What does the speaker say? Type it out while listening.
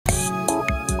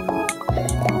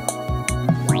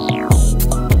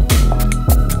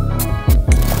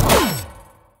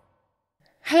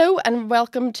and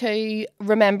welcome to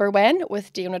Remember When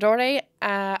with Diona Doherty,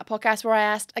 a podcast where I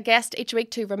asked a guest each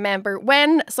week to remember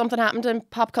when something happened in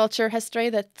pop culture history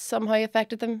that somehow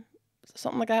affected them.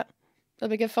 Something like that. It'll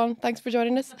be good fun. Thanks for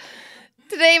joining us.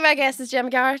 Today my guest is Gemma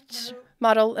Garrett,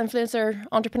 model, influencer,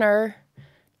 entrepreneur,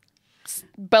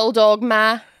 bulldog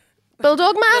ma.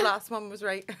 Bulldog ma? The last one was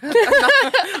right.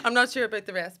 I'm not sure about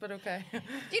the rest, but okay.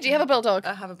 You do have a bulldog?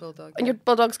 I have a bulldog. And your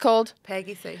bulldog's called?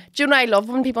 Peggy C. Do you know I love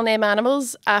when people name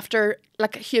animals after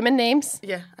like human names?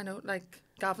 Yeah, I know, like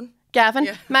Gavin. Gavin.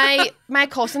 Yeah. My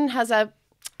cousin has a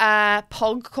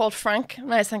pug called Frank,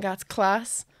 and I think that's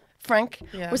class. Frank.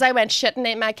 Yeah. Was I went shit and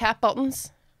named my cat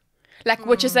Buttons, like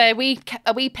which is a wee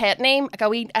pet name, like a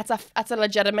wee. That's a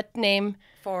legitimate name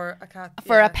For a cat.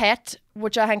 for a pet,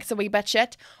 which I think is a wee bit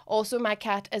shit. Also, my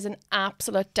cat is an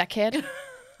absolute dickhead.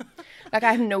 Like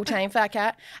I have no time for that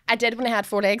cat. I did when I had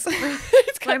 4 legs.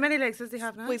 How many legs does he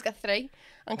have now? Well, he's got 3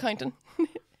 and counting.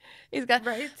 He's got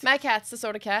Right. My cat's the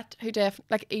sort of cat who he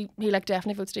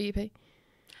definitely votes DUP.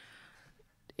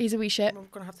 He's a wee shit. We're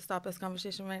going to have to stop this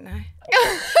conversation right now.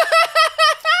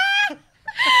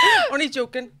 Only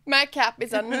joking. My cap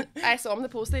is in. I saw him in the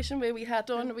post station where we had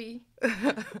on we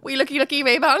looky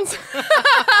Ray-Bans.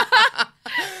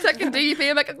 Second DUP.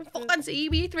 I'm like, I can fucking see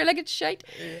we 3-legged shite.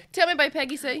 Yeah. Tell me about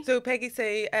Peggy C. So Peggy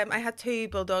C, I had 2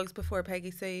 bulldogs before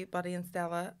Peggy C, Buddy and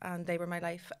Stella, and they were my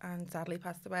life and sadly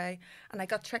passed away. And I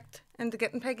got tricked into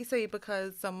getting Peggy C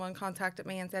because someone contacted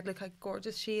me and said, look how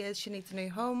gorgeous she is, she needs a new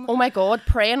home. Oh my God,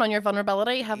 preying on your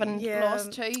vulnerability, having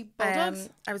lost 2 bulldogs.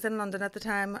 I was in London at the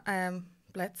time,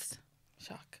 blitzed,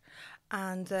 shock,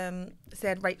 and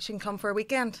said, right, she can come for a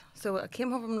weekend. So I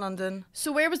came home from London.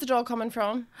 So where was the dog coming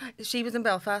from? She was in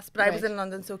Belfast, but I was Right. in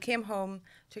London, so came home,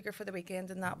 took her for the weekend,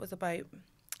 and that was about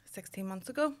 16 months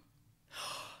ago.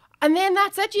 And then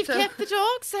that's it, you've kept the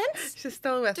dog since? She's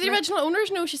still with Do me. the original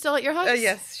owners know she's still at your house?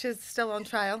 Yes, she's still on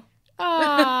trial.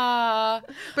 Ah.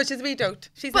 But she's a wee dote.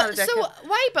 She's not a But dickhead. so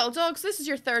why bulldogs? This is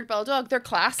your 3rd bulldog. They're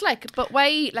class, like. But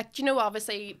why, like, do you know,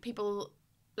 obviously people,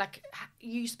 like,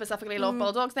 you specifically love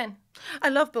bulldogs then? I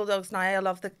love bulldogs now. I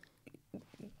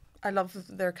love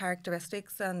their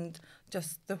characteristics and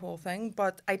just the whole thing,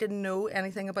 but I didn't know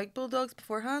anything about bulldogs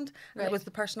beforehand. And Right. it was the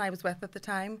person I was with at the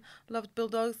time loved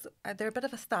bulldogs. They're a bit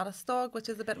of a status dog, which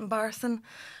is a bit embarrassing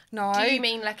now. Do you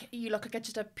mean, like, you look like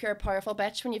just a pure powerful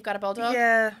bitch when you've got a bulldog?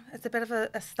 Yeah, it's a bit of a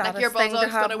status Like your thing to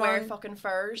bulldog's have gonna wear one. fucking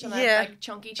furs and Yeah. a big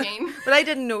chunky chain. But I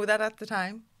didn't know that at the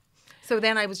time. So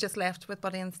then I was just left with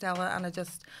Buddy and Stella, and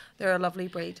they're a lovely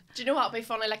breed. Do you know what would be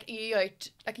funny? Like you out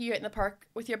in the park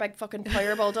with your big fucking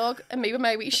power bulldog, and me with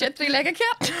my wee shit 3-legged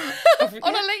cat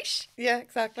on a leash. Yeah,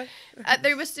 exactly.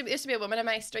 There used to be a woman in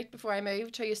my street before I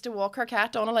moved who used to walk her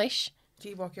cat on a leash. Do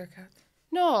you walk your cat?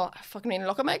 No, I fucking even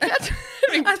look at my cat.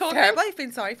 That's terrible. I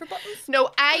feel sorry for Buttons. No,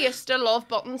 I used to love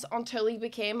Buttons until he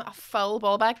became a full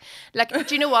ball bag. Like,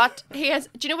 do you know what? Do you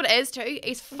know what it is too?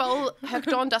 He's full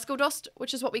hooked on disco dust,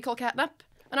 which is what we call catnip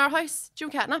in our house. Do you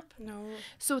know catnip? No.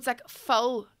 So it's like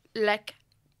full, like,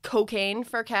 cocaine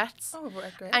for cats. Oh,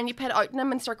 right, great. And you put it out in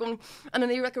them and start going, and then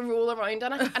they like roll around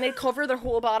in it, and they cover their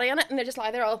whole body in it, and they just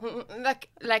lie there all like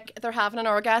they're having an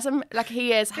orgasm. Like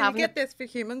he is Can you having. get this for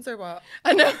humans or what?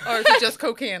 I know. Or is it just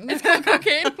cocaine? It's called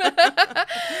cocaine.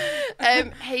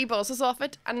 He buzzes off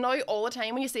it, and now all the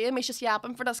time when you see him, he's just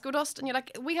yapping for disco dust, and you're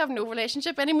like, we have no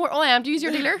relationship anymore. All I am to use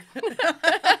your dealer.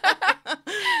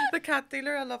 The cat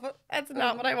dealer, I love it. That's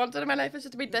not what I wanted in my life. It's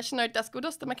just to be dishing out disco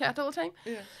dust to my cat all the time.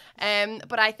 Yeah.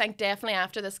 But I think definitely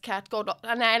after this cat got up,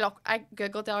 and I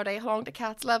googled the other day how long do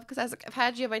cats live, because I was like, I've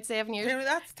had you about 7 years.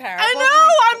 That's terrible. I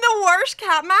know, I'm the worst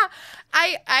cat ma.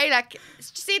 I like,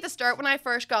 see at the start when I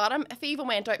first got him, if he even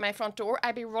went out my front door,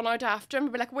 I'd be run out after him,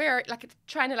 I'd be like, where, like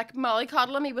trying to like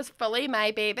mollycoddle him. He was fully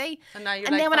my baby. And now you're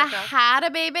and like, then when I fuck off. had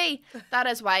a baby, that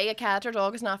is why a cat or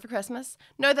dog is not for Christmas.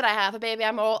 Now that I have a baby,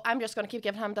 I'm just going to keep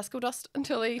giving him disco dust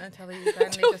until he Until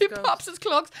he goes. pops his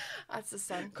clogs. That's his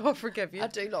son. God forgive you. I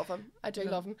do love him. I do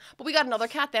love him. But we got another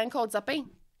cat then called Zippy,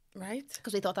 Right.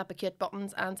 because we thought that'd be cute,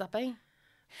 Buttons and Zippy.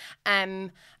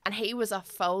 And he was a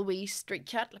full wee street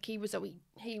cat. Like he was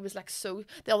like, so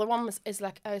the other one is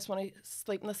like, I just want to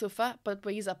sleep on the sofa, but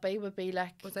wee Zippy would be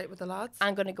like, Was out with the lads?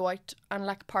 I'm gonna go out and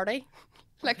like party.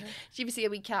 Like, do you ever see a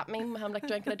wee cat meme? I'm like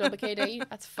drinking a double KD.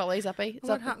 That's fully Zippy.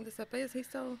 What happened to Zippy? Is he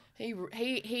still?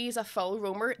 He's a full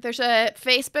roamer. There's a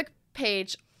Facebook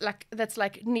page like that's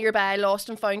like nearby lost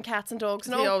and found cats and dogs.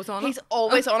 Is he always on it? He's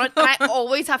always on it, and I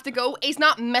always have to go. He's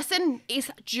not missing.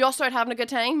 He's just out having a good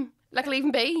time. Like, leave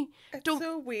him be. It's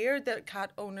so weird that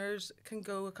cat owners can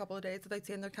go a couple of days without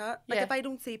seeing their cat. Like, Yeah. if I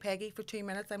don't see Peggy for 2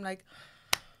 minutes, I'm like,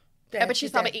 Yeah, but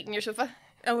she's probably dead. eating your sofa.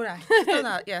 Oh, right. She's done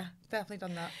that. Yeah, definitely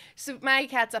done that. So my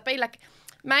cat's Zippy, like,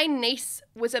 My niece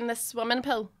was in the swimming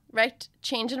pool, right,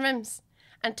 changing rooms,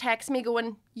 and texts me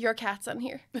going, "Your cat's in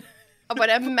here," about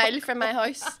a mile from my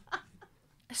house.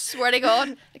 I swear to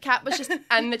God, the cat was just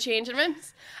in the changing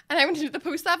rooms. And I went to the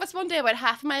post office one day about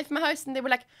half a mile from my house, and they were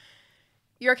like,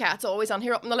 "Your cat's always on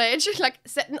here up on the ledge," like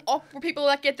sitting up where people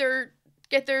like get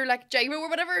their like gyro or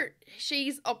whatever.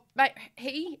 She's up.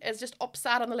 He is just up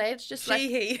sat on the ledge, just like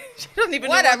He. She doesn't even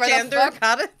whatever know what gender the fuck.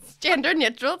 cat is. Gender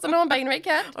neutral. It's a non-binary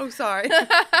cat. Oh, sorry.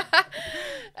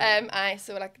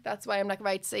 So like that's why I'm like,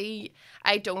 right, see,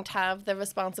 I don't have the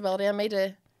responsibility on me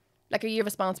to, like, are you a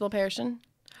responsible person?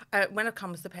 When it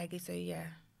comes to Peggy Sue, yeah.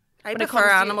 I When it prefer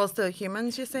comes to- animals to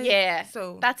humans, you see. Yeah.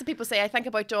 So That's what people say. I think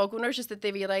about dog owners, just that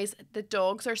they realise that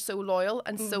dogs are so loyal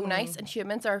and so nice, and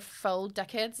humans are full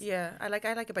dickheads. yeah, I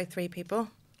like about 3 people.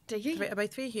 Do you? About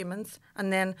 3 humans,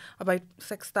 and then about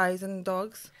 6,000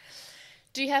 dogs.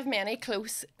 Do you have many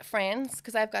close friends?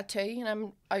 Because I've got 2, and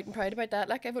I'm out and proud about that.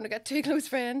 Like, I've only got 2 close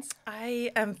friends.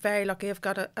 I am very lucky. I've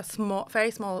got a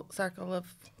very small circle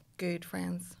of good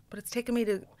friends, but it's taken me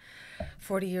to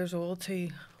 40 years old to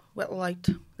whittle out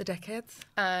the dickheads.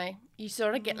 You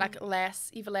sort of get like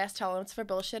you've less tolerance for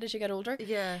bullshit as you get older.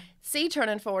 Yeah. See,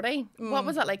 turning 40, what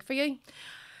was that like for you?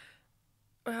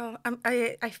 Well,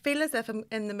 I feel as if I'm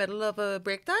in the middle of a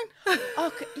breakdown.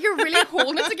 Oh, you're really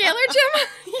holding it together, Gemma.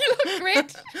 You look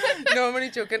great. No, I'm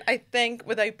only joking. I think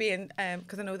without being,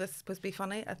 because I know this is supposed to be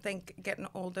funny, I think getting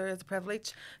older is a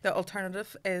privilege. The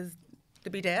alternative is to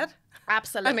be dead.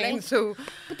 Absolutely. I mean, so...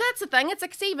 But that's the thing. It's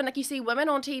like, even like you see women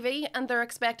on TV and they're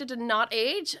expected to not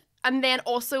age and then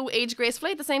also age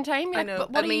gracefully at the same time. You're I like, know.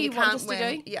 but what do you want us win.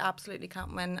 to do? You absolutely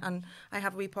can't win. And I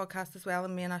have a wee podcast as well,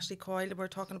 and me and Ashley Coyle were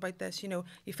talking about this. You know,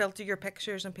 you filter your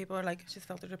pictures, and people are like, "She's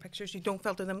filtered her pictures." You don't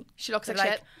filter them. She looks They're like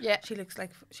shit. Yeah. She looks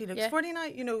Yeah. 40 now.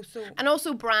 You know, so And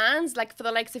also brands, like for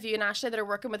the likes of you and Ashley that are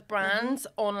working with brands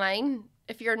online,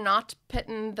 if you're not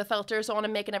putting the filters on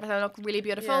and making everything look really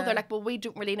beautiful, Yeah. they're like, well, we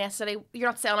don't really necessarily, you're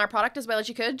not selling our product as well as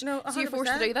you could. No, so you're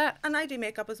forced to do that. And I do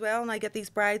makeup as well, and I get these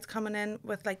brides coming in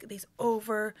with like these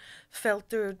over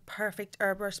filtered, perfect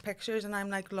airbrushed pictures, and I'm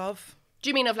like, love. Do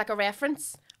you mean of like a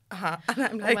reference? And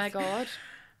I'm Oh like, my God.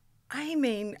 I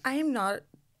mean, I'm not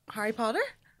Harry Potter.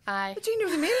 Aye. Do you know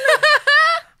what I mean?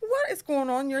 What is going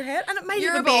on in your head? And it might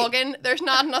You're even a boggin. There's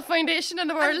not enough foundation in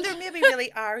the world. And there may be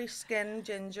really Irish skin,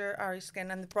 ginger Irish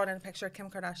skin, and they brought in a picture of Kim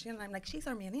Kardashian, and I'm like, she's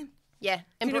Armenian. Yeah.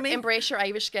 you know what I mean? Embrace your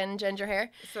Irish skin, ginger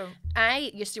hair. So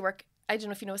I used to work, I don't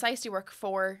know if you know this, I used to work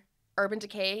for Urban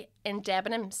Decay in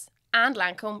Debenhams and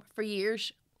Lancome for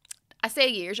years. I say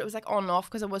years, it was like on and off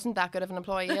because I wasn't that good of an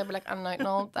employee. I'd be like, I'm out and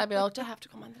all. I'd be like, do I have to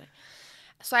come on today?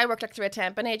 So I worked like through a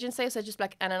temping agency, so I'd just be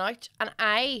like in and out. And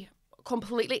I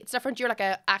completely, it's different. You're like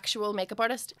an actual makeup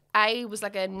artist. I was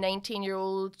like a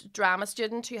 19-year-old drama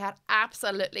student who had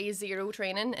absolutely zero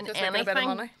training in just anything. making a bit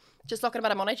of money. Just looking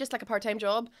about money, just like a part-time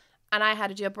job. And I had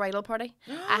to do a bridal party.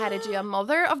 I had to do a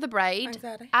mother of the bride,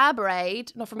 Anxiety. a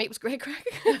bride. No, for me it was great crack.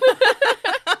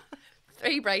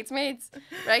 3 bridesmaids,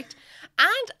 right?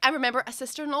 And I remember a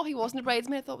sister-in-law who wasn't a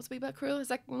bridesmaid. I thought it was a wee bit cruel. It's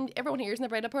like, everyone here is in a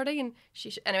bridal party, and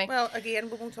anyway. Well, again,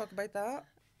 we won't talk about that.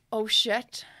 Oh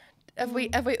shit! Have we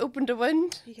opened a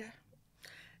wound? Yeah.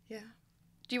 Do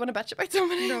you want to bitch about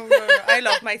somebody? No. I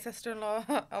love my sister-in-law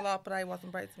a lot, but I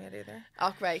wasn't bridesmaid either.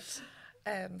 Oh, right.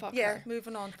 Fuck her.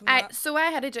 Moving on from that. So I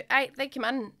had to do. They came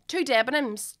in 2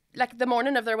 Debenhams like the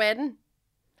morning of their wedding,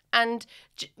 and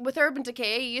with Urban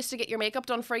Decay, you used to get your makeup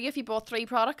done free if you bought 3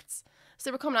 products. So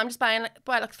they were coming. I'm just buying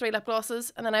like 3 lip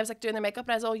glosses, and then I was like doing their makeup,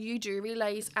 and I was all, you do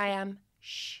realise I am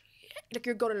shit. Like,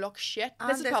 you're gonna look shit. And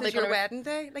this is your gonna wedding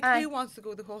day. Like, who wants to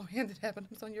go the whole way into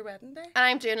Debenhams on your wedding day? And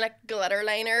I'm doing like glitter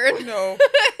liner and No.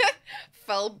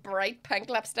 full bright pink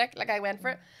lipstick. Like, I went for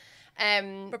it.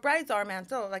 But brides are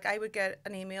mental. Like, I would get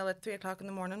an email at 3 o'clock in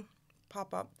the morning,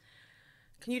 pop up.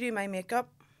 Can you do my makeup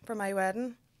for my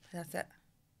wedding? That's it.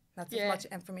 That's as much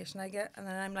information I get. And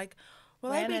then I'm like,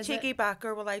 will I be cheeky back,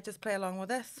 or will I just play along with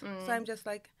this? So I'm just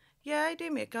like, yeah, I do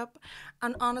makeup.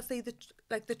 And honestly,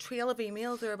 the trail of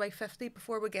emails are about 50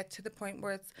 before we get to the point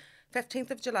where it's 15th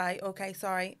of July. Okay,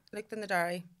 sorry. Looked in the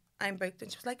diary. I'm booked.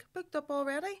 And she was like, booked up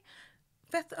already?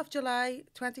 5th of July,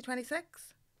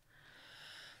 2026?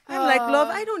 I'm like, love,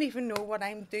 I don't even know what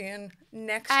I'm doing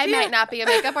next year. I might not be a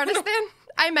makeup artist then.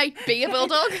 I might be a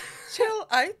bulldog. Chill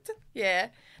out. Yeah,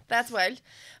 that's wild.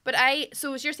 But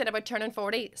so as you're saying about turning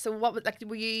 40, so what was, like,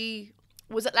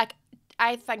 was it like,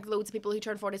 I think loads of people who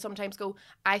turn 40 sometimes go,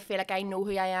 I feel like I know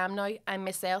who I am now. I'm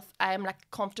myself. I'm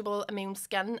like comfortable in my own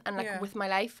skin and like with my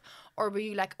life. Or were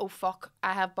you like, oh fuck,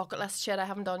 I have bucket list shit I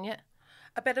haven't done yet?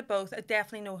 A bit of both. I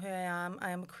definitely know who I am.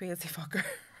 I am a crazy fucker.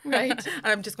 Right. And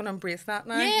I'm just going to embrace that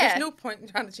now. Yeah. There's no point in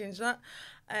trying to change that.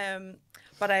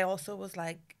 But I also was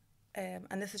like,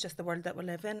 and this is just the world that we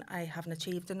live in. I haven't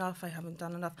achieved enough. I haven't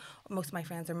done enough. Most of my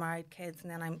friends are married, kids, and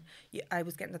then I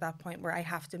was getting to that point where I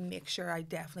have to make sure I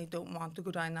definitely don't want to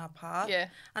go down that path. Yeah.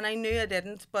 And I knew I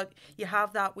didn't, but you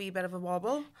have that wee bit of a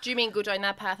wobble. Do you mean go down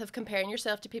that path of comparing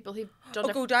yourself to people who've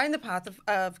done Go down the path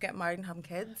of getting married and having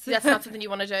kids. That's not something you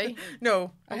want to do?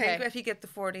 No. I Okay. think if you get to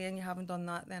 40 and you haven't done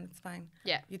that, then it's fine.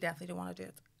 Yeah. You definitely don't want to do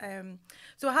it.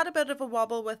 So I had a bit of a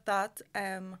wobble with that.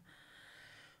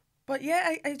 But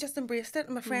yeah, I just embraced it.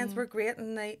 And my friends were great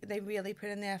and they really put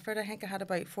in the effort. I think I had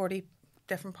about 40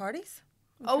 different parties.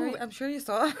 I'm sure you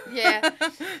saw. Yeah.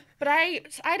 But I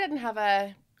didn't have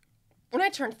when I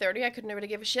turned 30, I couldn't really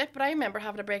give a shit. But I remember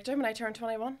having a breakdown when I turned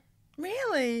 21.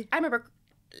 Really? I remember,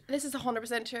 this is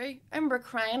 100% true. I remember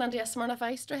crying under a Smirnoff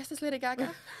Ice dressed as Lady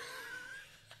Gaga.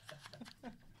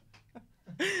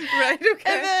 Right,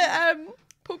 okay. In the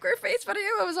poker face video,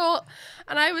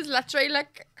 I was literally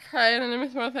like crying in my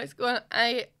Smirnoff Ice going,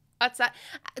 that's that.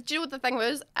 Do you know what the thing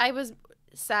was? I was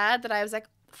sad that I was like,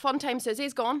 fun time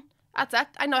Susie's gone. That's it.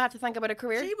 I now have to think about a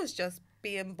career. She was just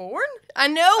being born. I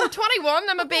know, 21,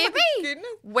 I'm a baby. Goodness.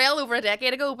 Well over a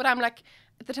decade ago, but I'm like,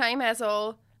 at the time I was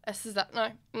all, this is that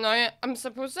now. Now I'm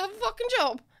supposed to have a fucking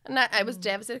job. And I was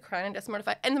devastated, crying, just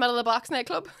mortified, in the middle of the Box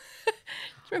nightclub. Do you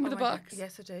remember the Box? God.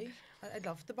 Yes, I do. I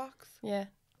loved the Box. Yeah.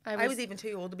 I was even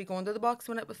too old to be going to the Box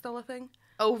when it was still a thing.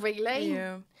 Oh, really?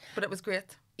 Yeah. But it was great.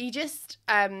 You just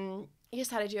had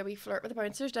to do a wee flirt with the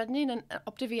bouncers, didn't you? And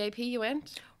up to VIP you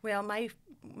went. Well, my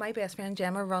best friend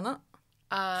Gemma run it.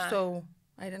 So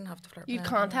I didn't have to flirt You with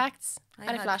had anyone. contacts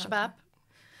and a flash contact. app.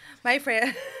 My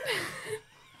friend...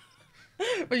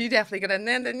 Well, you definitely got in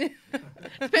then, didn't you?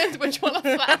 Depends which one I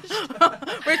flashed.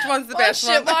 Which one's the best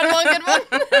shit, one good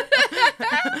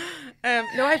one.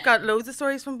 No, I've got loads of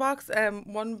stories from Box.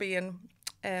 One being,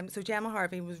 so Gemma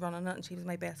Harvey was running it and she was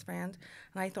my best friend.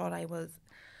 And I thought I was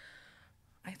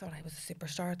a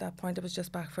superstar at that point. I was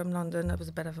just back from London. It was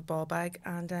a bit of a ball bag.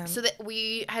 And So that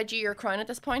we had your crown at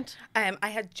this point? I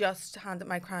had just handed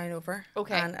my crown over.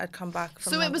 Okay. And I'd come back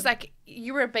from So London. it was like,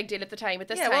 you were a big deal at the time, at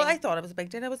this time. Yeah, well, I thought it was a big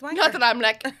deal. I was wanker. Not that I'm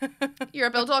like, you're a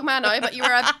bulldog man now, but you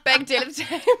were a big deal at the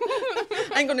time.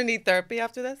 I'm going to need therapy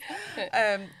after this.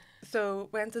 So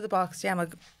went to the Box. Gemma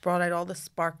brought out all the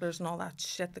sparklers and all that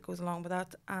shit that goes along with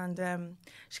that. And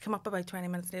she came up about 20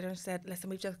 minutes later and said, listen,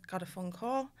 we've just got a phone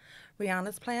call.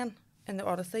 Rihanna's playing in the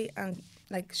Odyssey and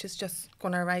like she's just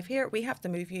going to arrive here. We have to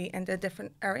move you into a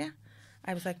different area.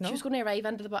 I was like, no. She was going to arrive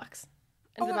into the Box.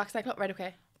 Into the Box nightclub. Right,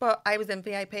 okay. But I was in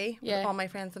VIP Yeah. with all my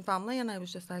friends and family and I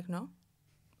was just like, no.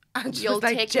 And she You'll was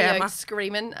like, take me Gemma, out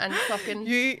screaming and fucking...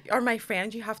 you are my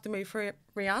friend. You have to move for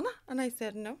Rihanna. And I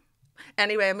said, no.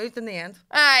 Anyway, I moved in the end.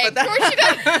 Aye, of course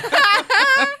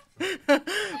you did.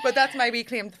 But that's my wee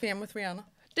claim to fame with Rihanna.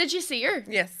 Did you see her?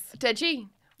 Yes. Did you?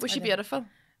 Was she did. beautiful?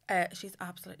 She's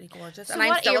absolutely gorgeous. So and I'm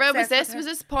what still era was obsessed this? with her. Was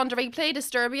this Pond Replay,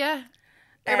 Disturbia?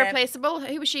 Irreplaceable?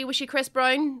 Who was she? Was she Chris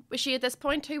Brown? Was she at this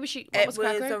point? Who was she? What It was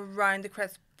was cracker? around the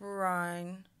Chris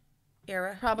Brown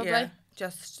era. Probably. Yeah, I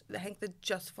think they'd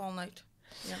just fallen out.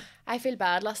 Yeah. I feel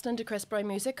bad listening to Chris Brown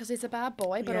music because he's a bad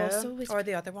boy, but also he's Or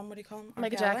the other one, what do you call him?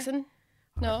 Michael R. Kelly? Jackson.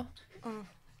 No. Oh.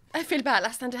 I feel bad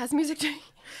listening to his music too.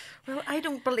 Well, I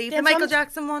don't believe the Them Michael ones-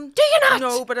 Jackson one. Do you not?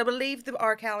 No, but I believe the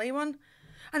R. Kelly one.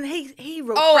 And he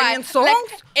wrote Oh, brilliant songs.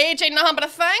 Like, age ain't nothing but a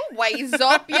thing. Wise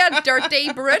up, you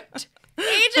dirty brute.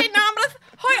 Age ain't nothing but a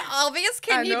How obvious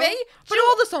can you know. be? But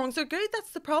all the songs are good.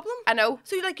 That's the problem. I know.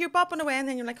 So you're bopping away and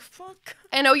then you're like, fuck.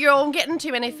 I know you're all getting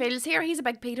too many feels here. He's a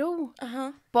big pedo.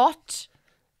 Uh-huh. But,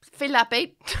 feel that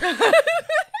beat.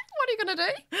 What are you going to do?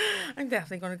 I'm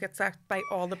definitely going to get sacked by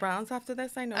all the brands after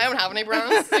this, I know. I don't have any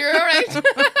brands. You're alright.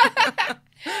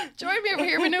 Join me over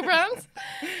here with no brands.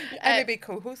 I may be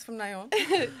co-host from now on.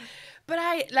 But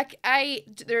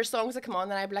there are songs that come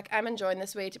on and I'm like, I'm enjoying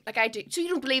this way. Like I do. So you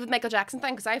don't believe the Michael Jackson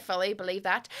thing? Because I fully believe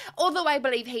that. Although I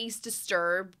believe he was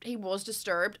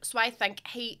disturbed. So I think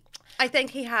he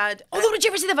had... Although did you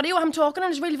ever see the video of him talking in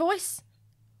his real voice?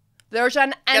 There's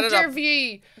an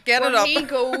interview where he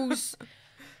goes,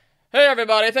 hey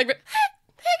everybody, thank you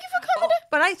for coming.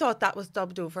 But I thought that was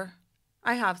dubbed over.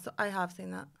 I have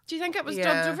seen that. Do you think it was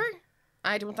Yeah. dubbed over?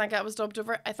 I don't think it was dubbed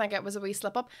over. I think it was a wee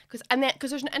slip up. Because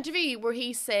there's an interview where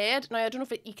he said, now I don't know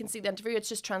if you can see the interview, it's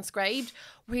just transcribed,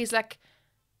 where he's like,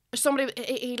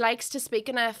 he likes to speak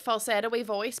in a falsetto-y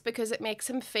voice because it makes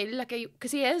him feel like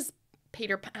because he is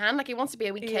Peter Pan, like he wants to be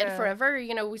a wee kid forever.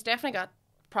 You know, he's definitely got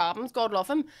problems, God love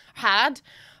him,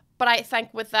 but I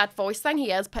think with that voice thing,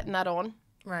 he is putting that on.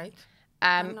 Right.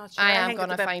 I'm not sure. I I am think going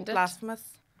to it's a bit find it. blasphemous,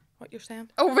 what you're saying.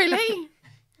 Oh, really?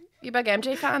 You a big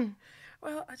MJ fan?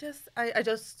 Well, I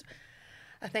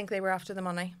think they were after the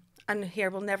money. And here,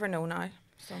 we'll never know now.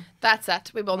 So That's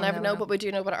it. We will We'll never never know, know. but we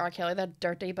do know about R. Kelly, that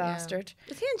dirty bastard.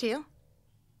 Is he in jail?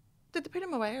 Did they put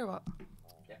him away or what?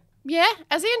 Yeah,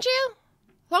 is he in jail?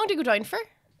 How long did he go down for?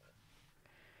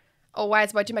 Oh, I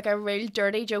was about to make a real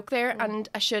dirty joke there, and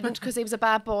I shouldn't because he was a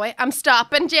bad boy. I'm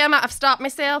stopping, Gemma. I've stopped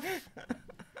myself.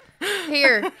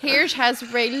 Here's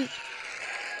his real.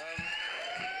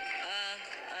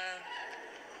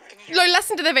 No,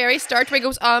 listen to the very start where he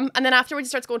goes and then afterwards he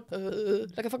starts going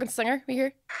like a fucking singer. We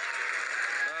hear.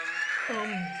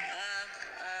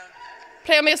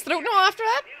 Play on his throat now after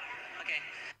that.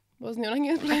 Wasn't the only thing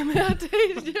he was playing with that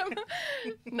day, Gemma.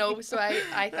 No, so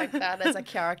I think that is a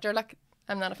character. Like,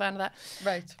 I'm not a fan of that.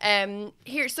 Right.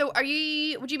 Here, so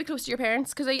would you be close to your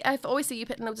parents? Because I've always seen you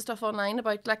putting loads of stuff online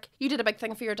about, like, you did a big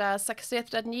thing for your dad's 60th,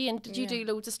 didn't you? And did you do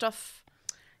loads of stuff?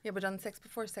 Yeah, we done 6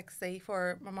 before 60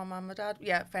 for my mum and my dad.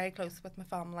 Yeah, very close with my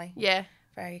family. Yeah.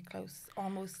 Very close.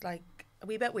 Almost like a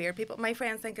wee bit weird. My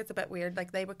friends think it's a bit weird.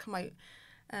 Like, they would come out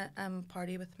and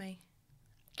party with me.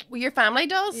 Well, your family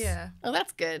does? Yeah. Oh,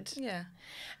 that's good. Yeah.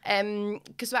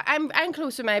 Because I'm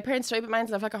close with my parents too, but mine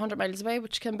live like 100 miles away,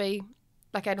 which can be,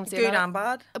 like, I don't see Good that. and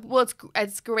bad. Well,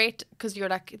 it's great because you're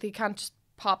like, they can't just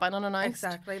pop in unannounced.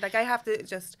 Exactly. Like, I have to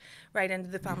just write into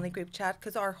the family group chat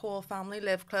because our whole family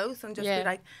live close and just be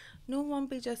like, no one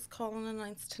be just calling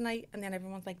announced tonight, and then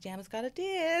everyone's like, Gemma's got a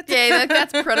date. Yeah,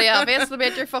 that's pretty obvious. They'll be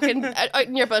at your fucking out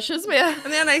in your bushes, yeah.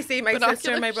 And then I see my Binoculars.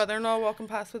 sister and my brother-in-law walking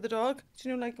past with the dog. Do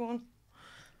you know, like, going?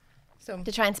 So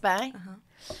To try and spy.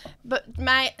 But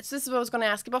so this is what I was going to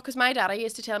ask you about, because my daddy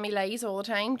used to tell me lies all the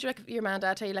time. Do you like your man and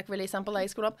dad tell you like really simple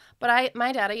lies growing up? But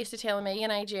my daddy used to tell me,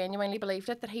 and I genuinely believed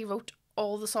it, that he wrote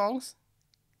all the songs.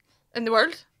 in the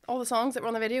world. All the songs that were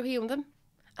on the video, he owned them.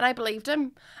 And I believed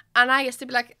him. And I used to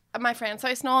be like at my friend's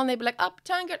house and all, and they'd be like,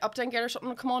 Uptown Girl or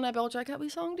something. Come on, I'd be all like, that wee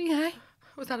song, do you? Hey?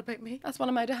 Was that about me? That's one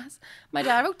of my dad's. My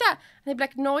dad wrote that. And they'd be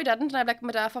like, no, he didn't. And I'd be like,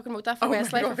 my dad fucking wrote that for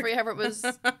Westlife for free, however it was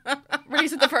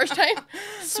released the first time.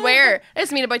 Swear.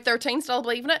 It's me about 13, still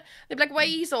believing it. They'd be like, why are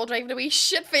you all driving a wee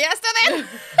shit Fiesta then?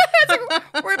 It's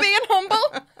like, we're being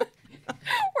humble.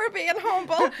 We're being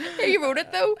humble. He wrote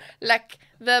it though, like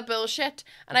the bullshit.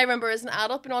 And I remember as an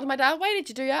adult being on to my dad, why did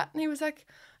you do that? And he was like,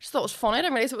 I just thought it was funny. I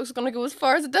didn't realise it was going to go as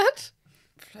far as it did.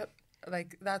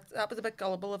 Like, that was a bit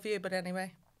gullible of you, but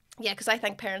anyway. Yeah, because I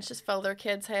think parents just fill their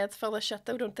kids' heads full of shit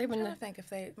though, don't they? I think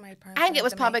if my parents. I think it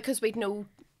was said to probably me, because we'd no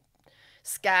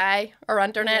Sky or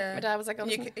internet. Yeah. My dad was like,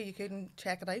 you couldn't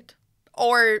check it out.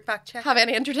 or Fact check. have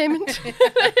any entertainment.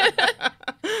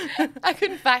 I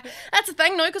couldn't fact. That's the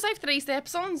thing now, because I have 3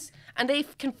 stepsons and they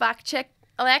can fact check.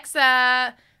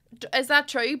 Alexa, is that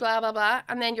true? Blah blah blah,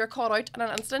 and then you're caught out in an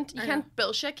instant. You can't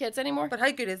bullshit kids anymore. But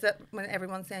how good is it when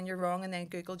everyone's saying you're wrong and then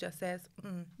Google just says,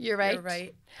 You're right. You're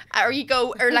right. Or you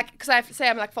go, or like, because I say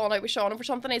I'm like falling out with Sean over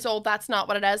something. He's all, that's not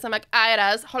what it is. And I'm like,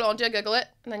 it is. Hold on, do I Google it?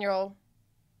 And then you're all,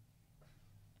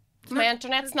 my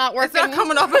internet's not working. It's not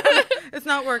coming up. It's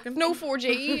not working. No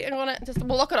 4G. And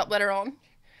we'll look it up later on.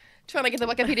 Trying to get the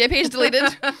Wikipedia page deleted.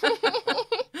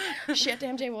 Shit,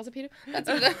 MJ was a pedo. That's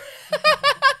what it is.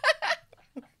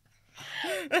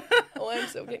 Oh, I'm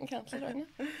so getting cancelled right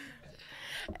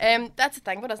now. That's the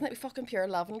thing, but isn't it? We fucking pure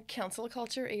love and cancel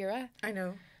culture era. I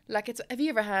know. Like, have you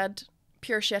ever had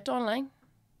pure shit online?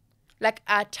 Like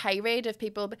a tirade of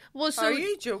people. Well, so are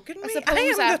you joking me?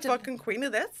 suppose I am after- the fucking queen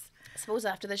of this. I suppose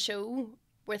after the show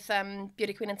with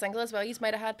Beauty Queen and Single as well, you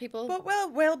might have had people. But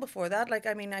well before that, like,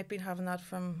 I mean, I've been having that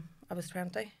from I was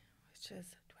 20, which is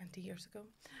 20 years ago.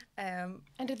 And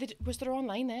was there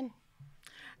online then?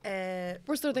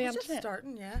 Was there the just internet?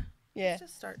 starting, yeah. Yeah. It was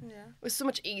just starting, yeah. It was so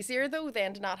much easier though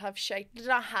then to not have shite, to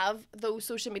not have those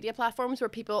social media platforms where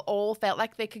people all felt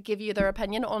like they could give you their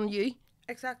opinion on you.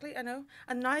 Exactly, I know.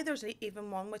 And now there's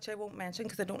even one which I won't mention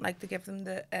because I don't like to give them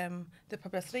the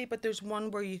publicity. But there's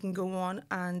one where you can go on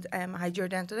and hide your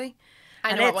identity.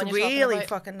 I know what one it's you're talking really about.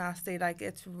 fucking nasty. Like,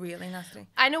 it's really nasty.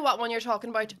 I know what one you're talking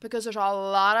about because there's a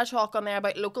lot of talk on there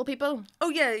about local people. Oh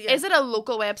yeah, yeah. Is it a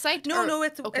local website? No,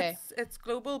 it's okay. It's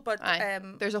global, but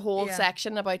There's a whole yeah,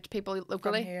 section about people from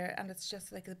locally. here, and it's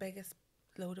just like the biggest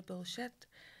load of bullshit.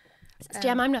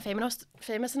 Gemma, I'm not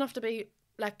famous enough to be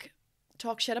like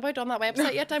talk shit about on that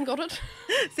website yet. I'm gutted.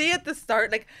 See, at the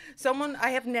start, like, I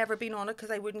have never been on it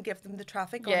because I wouldn't give them the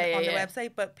traffic on the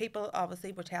website, but people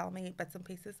obviously were telling me bits and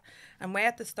pieces. And way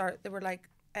at the start, they were like,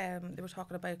 they were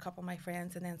talking about a couple of my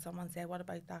friends, and then someone said, what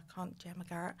about that cunt Gemma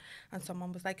Garrett? And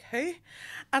someone was like, who?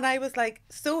 And I was like,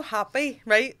 so happy,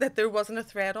 right, that there wasn't a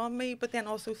thread on me, but then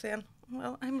also saying,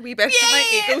 well, I'm a wee bit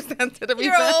my ego sensitive.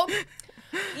 You're all,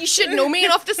 you should know me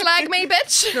enough to slag me,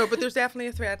 bitch. No, but there's definitely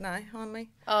a thread now on me.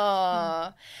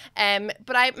 But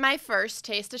my first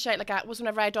taste of shit like that was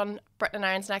whenever I done Britney and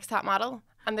Iron's Next Top Model,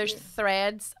 And there's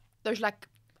threads. There's like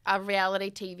a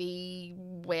reality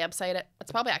TV website.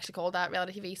 It's probably actually called that,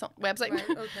 reality TV website. Right,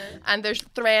 okay. And there's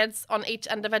threads on each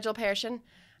individual person.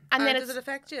 And then does it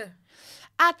affect you?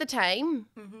 At the time,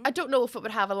 I don't know if it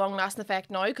would have a long lasting effect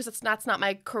now because that's not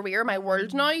my career, my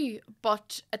world now.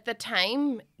 But at the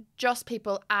time, just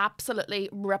people absolutely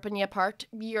ripping you apart.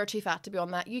 You're too fat to be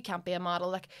on that. You can't be a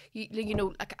model. Like you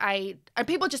know, like and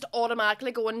people just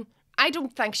automatically going, I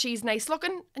don't think she's nice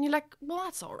looking, and you're like, well,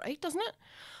 that's all right, doesn't it?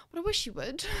 But I wish you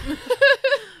would.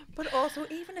 But also,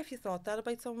 even if you thought that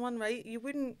about someone, right, you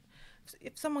wouldn't.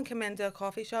 If someone came into a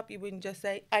coffee shop, you wouldn't just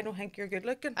say, I don't think you're good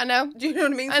looking. I know. Do you know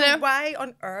what I mean? I know. So why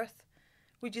on earth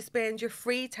would you spend your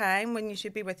free time when you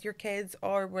should be with your kids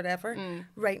or whatever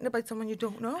writing about someone you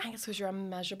don't know? I think it's because you're a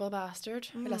miserable bastard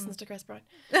who listens to Chris Brown.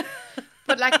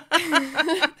 But like,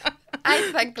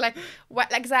 I think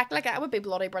exactly like I would be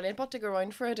bloody brilliant, but to go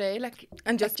around for a day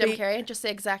and just like Jim Carrey and just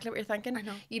say exactly what you're thinking. I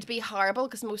know. You'd be horrible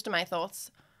because most of my thoughts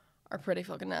are pretty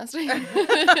fucking nasty.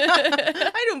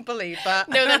 I don't believe that.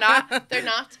 No, they're not. They're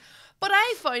not. But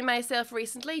I found myself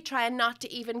recently trying not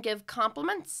to even give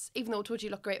compliments, even though I told you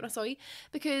look great when I saw you,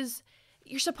 because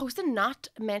you're supposed to not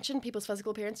mention people's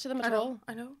physical appearance to them at all.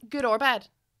 I know. Good or bad.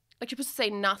 Like, you're supposed to say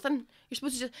nothing. You're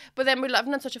supposed to just... But then we're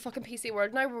living in such a fucking PC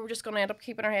world now where we're just going to end up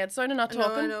keeping our heads down and not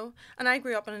talking. I know. And I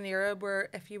grew up in an era where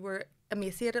if you were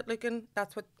emaciated looking,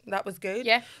 that was good.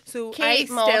 Yeah. So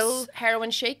Kate Moss, heroin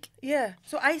chic. Yeah.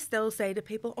 So I still say to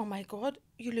people, oh my God,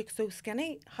 you look so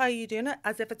skinny. How are you doing it?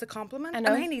 As if it's a compliment. I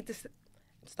know. And I need to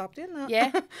stop doing that.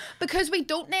 Yeah. Because we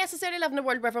don't necessarily live in a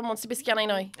world where everyone wants to be skinny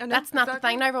now. I know, That's not the exactly.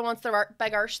 thing now. Everyone wants their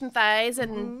big arse and thighs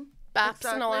and baps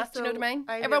and all that. Exactly. Do you know what I mean?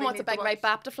 I Everyone really wants a need to big white watch.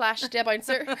 bap to flash to a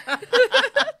bouncer.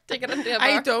 Take it into a bar.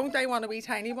 I don't. I want a wee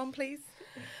tiny one, please.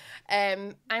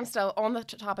 I'm still on the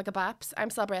topic of baps. I'm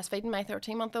still breastfeeding my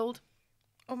 13-month-old.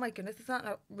 Oh my goodness, is that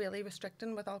not really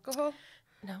restricting with alcohol?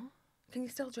 No. Can you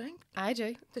still drink? I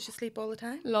do. Does she sleep all the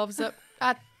time? Loves it.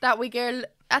 That wee girl,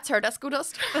 that's her disco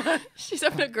dust. She's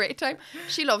having a great time.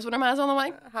 She loves when her ma's on the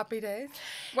wine. Happy days.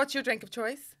 What's your drink of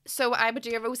choice? So I would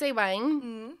do a rosé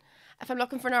wine. If I'm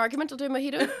looking for an argument, I'll do a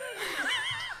mojito.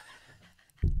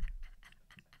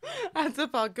 That's a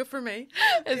vodka for me.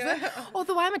 Is it?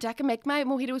 Although I'm a dick and make my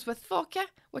mojitos with vodka,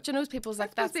 which I know people's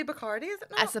like That's that's supposed to be Bacardi, is it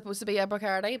not? it's supposed to be a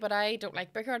Bacardi, but I don't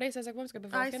like Bacardi, so I was like, well, it's going to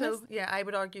be vodka. in this. Yeah, I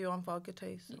would argue on vodka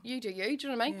too. So. You do you know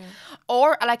what I mean?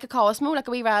 Or I like a Cosmo, like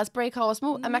a wee raspberry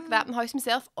Cosmo. I make that in the house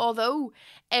myself. Although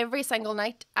every single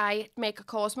night I make a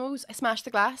Cosmos, I smash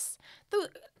the glass.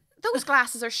 Those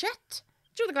glasses are shit.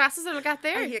 Do you know the glasses that I got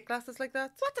there? I hate glasses like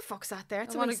that. What the fuck's that there?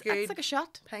 It's, want a it's good like a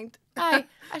shot. Pint. Aye.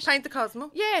 Pint the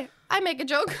Cosmo. Yeah, I make a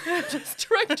jug. Just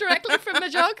drink directly from the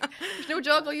jug. There's no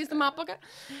jug, I'll use the mop bucket.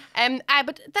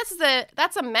 But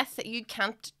that's a myth that you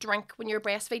can't drink when you're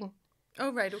breastfeeding.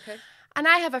 Oh, right, okay. And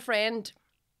I have a friend,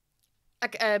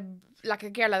 like a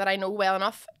girl that I know well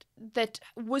enough, that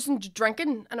wasn't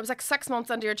drinking, and it was like 6 months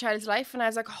into your child's life, and I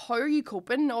was like, how are you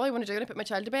coping? All I want to do when I put my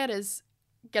child to bed is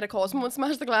get a Cosmo and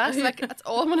smash the glass. Like, that's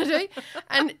all I'm going to do.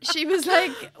 And she was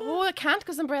like, oh, I can't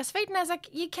because I'm breastfeeding. And I was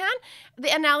like, you can. The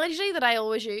analogy that I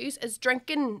always use is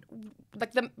drinking,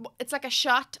 like it's like a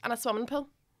shot and a swimming pool.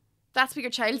 That's what your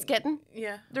child's getting.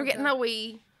 Yeah. They're getting a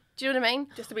wee, do you know what I mean?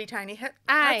 Just a wee tiny hit.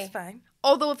 Aye. That's fine.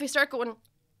 Although if you start going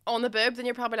on the boob, then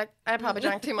you're probably like, I probably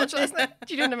drank too much last night.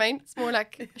 Do you know what I mean? It's more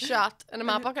like a shot in a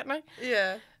mop bucket now.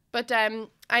 Yeah. But I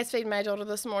was feeding my daughter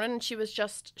this morning, and she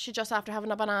just after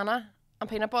having a banana and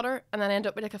peanut butter, and then ended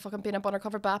up with like a fucking peanut butter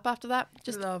covered bap after that.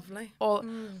 Just lovely. All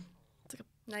It's like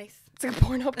nice. It's like a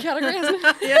Pornhub category, isn't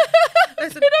it? Yeah.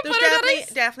 Listen, there's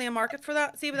butter definitely a market for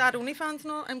that. See with that OnlyFans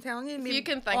and all, I'm telling you. If you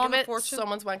can think of it,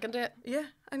 someone's wanking to it. Yeah,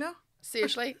 I know.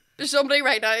 Seriously. There's somebody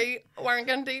right now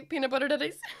wanking to peanut butter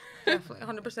ditties. Definitely,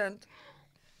 100%.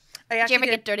 Do you ever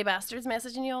get dirty bastards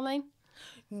messaging you online?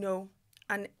 No.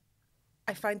 And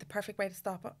I find the perfect way to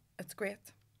stop it. It's great.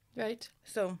 Right.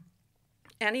 So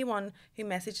anyone who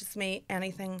messages me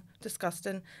anything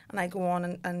disgusting and I go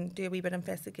on and do a wee bit of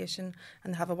investigation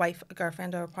and have a wife, a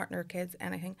girlfriend or a partner or kids,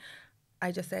 anything,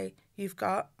 I just say, you've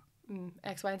got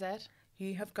X, Y, and Z.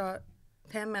 You have got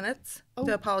 10 minutes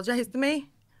to apologise to me,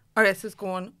 or this is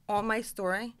going on my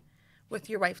story with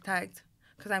your wife tagged,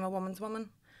 because I'm a woman's woman.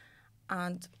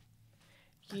 And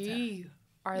you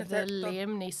are the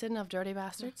Liam Neeson of dirty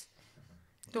bastards.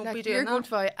 Don't be you're doing going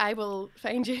that. to I will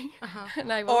find you.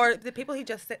 And I will. Or the people who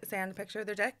just send a picture of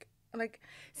their dick. Like,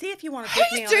 see if you want to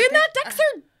take me Who's on doing a that? date. Dicks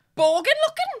are bogging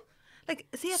looking. Like,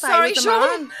 see if Sorry, I was a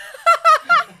Sean. man.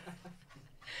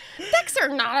 Dicks are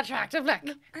not attractive, like.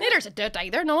 Neither's a dude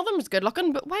either. None of them is good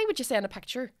looking. But why would you send a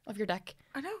picture of your dick?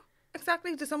 I know.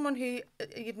 Exactly, to someone who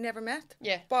you've never met.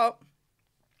 Yeah. But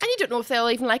And you don't know if they'll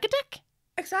even like a dick.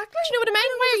 Exactly. Do you know what I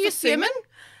mean? Why are you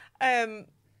assuming?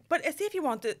 But see, if you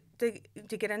want to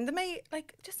get into me,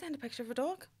 like, just send a picture of a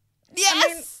dog.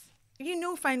 Yes. I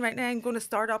mean, fine right now I'm going to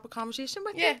start up a conversation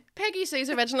with you. Yeah, Peggy Sue's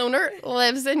original owner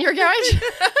lives in your garage.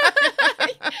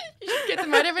 You should get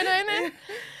them out every now and then.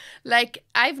 Like,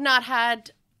 I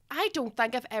don't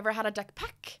think I've ever had a dick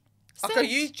pic. Okay, are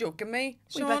you joking me?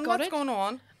 Sean, what's going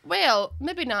on? Well,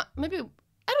 maybe not. Maybe, I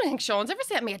don't think Sean's ever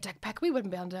sent me a dick pic. We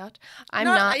wouldn't be on that. I'm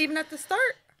not even at the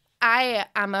start. I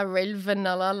am a real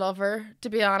vanilla lover, to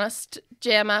be honest,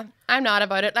 Gemma. I'm not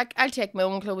about it. Like, I'll take my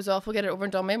own clothes off, we'll get it over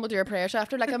and done with, and we'll do our prayers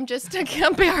after. Like, I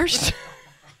can't be arsed.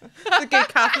 The good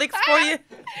Catholics for you.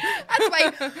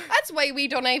 That's why we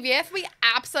done IVF. We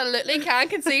absolutely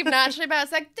can't conceive naturally, but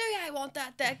it's like, do I want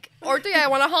that dick? Or do I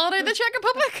want a holiday in the Czech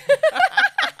Republic?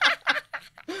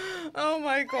 Oh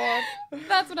my God.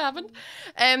 That's what happened.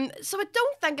 So I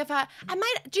don't think do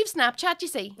you have Snapchat, you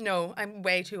see? No, I'm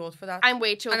way too old for that. I'm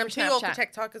way too old for Snapchat. And I'm too old for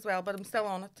TikTok as well, but I'm still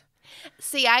on it.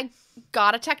 See, I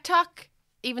got a TikTok.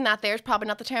 Even that there's probably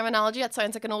not the terminology. It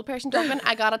sounds like an old person talking.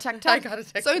 I got a TikTok. I got a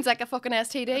TikTok. Sounds like a fucking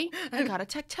STD. I got a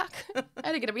TikTok. I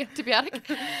had to get a antibiotic.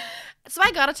 So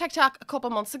I got a TikTok a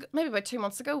couple months ago, maybe about 2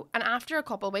 months ago. And after a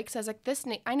couple of weeks, I was like,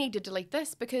 I need to delete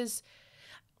this because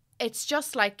it's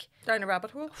just like... Down a rabbit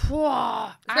hole. Whoa,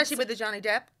 especially with the Johnny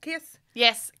Depp case.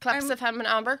 Yes, clips of him and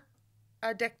Amber.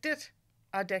 Addicted.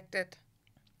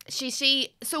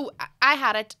 So I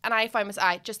had it and I found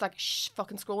just like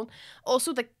fucking scrolling.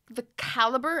 Also the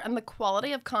caliber and the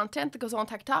quality of content that goes on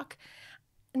TikTok,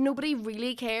 nobody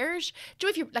really cares.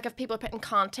 Do you know if people are putting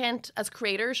content as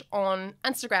creators on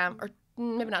Instagram or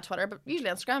maybe not Twitter, but usually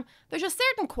Instagram, there's a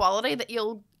certain quality that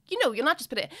you'll not just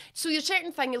put it. So there's a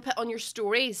certain thing you'll put on your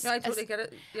stories. No, I totally get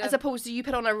it. Yeah. As opposed to you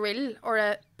put on a reel or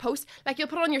a post. Like you'll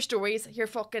put on your stories your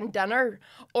fucking dinner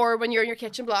or when you're in your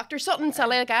kitchen blocked or something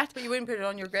silly like that. But you wouldn't put it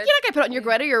on your grid. You're not going to put it on your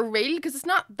grid or your reel because it's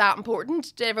not that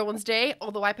important to everyone's day.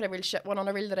 Although I put a real shit one on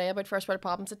a reel today about first world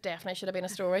problems. It definitely should have been a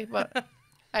story. But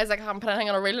I was like, I haven't put anything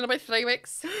on a reel in about 3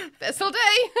 weeks. This'll do.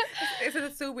 Isn't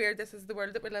it so weird? This is the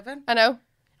world that we live in. I know.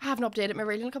 I haven't updated my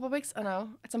reel in a couple of weeks. I know.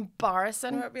 It's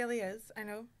embarrassing. No, it really is. I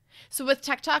know. So with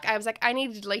TikTok, I was like, I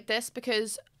need to delete this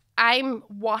because I'm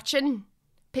watching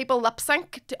people lip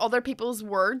sync to other people's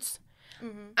words,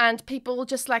 and people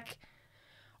just like,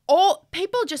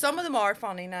 some of them are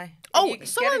funny now. Oh,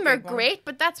 some of them are great,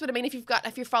 but that's what I mean.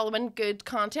 If you're following good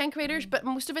content creators, but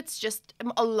most of it's just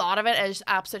a lot of it is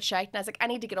absolute shite. And I was like, I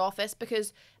need to get off this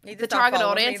because the target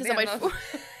audience is about.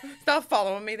 Stop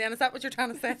following me, then. Is that what you're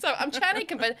trying to say? So I'm trying to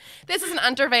convince. This is an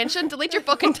intervention. Delete your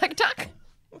fucking TikTok.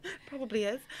 Probably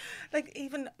is. Like,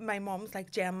 even my mom's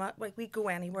like, Gemma, like, we go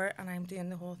anywhere and I'm doing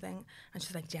the whole thing and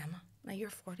she's like, Gemma, now you're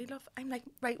 40, love. I'm like,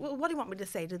 right, well, what do you want me to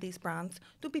say to these brands?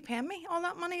 Don't be paying me all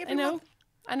that money every month.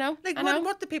 I know. Like,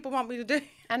 what do people want me to do?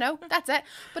 I know. That's it.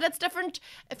 But it's different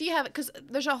if you have it, because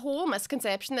there's a whole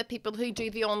misconception that people who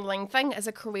do the online thing as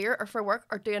a career or for work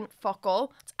are doing fuck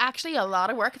all. It's actually a lot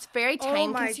of work. It's very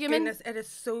time consuming. Oh my goodness, it is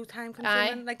so time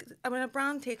consuming. Like, when a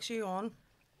brand takes you on,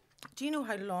 do you know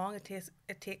how long it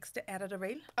takes to edit a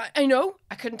reel? I know.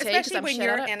 I couldn't tell you because I'm Especially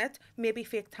when you're in it, maybe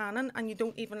fake tanning, and you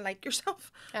don't even like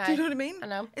yourself. Do you know what I mean? I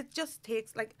know. It just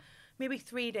takes like maybe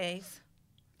 3 days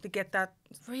to get that.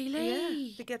 Really?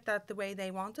 Yeah, to get that the way they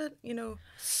want it,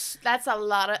 That's a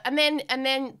lot of... And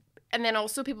then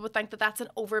also people would think that that's an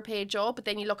overpaid job, but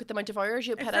then you look at the amount of hours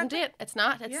you put into it. It's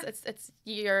not. That's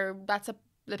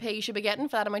the pay you should be getting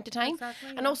for that amount of time.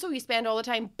 Exactly, and also you spend all the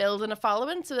time building a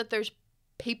following so that there's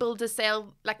people to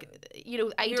sell, ideas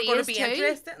You're going to be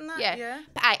interested in that. Yeah.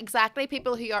 Exactly.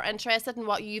 People who are interested in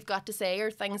what you've got to say or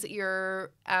things that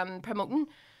you're promoting,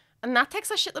 and that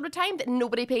takes a shitload of time that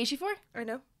nobody pays you for. I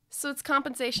know. So it's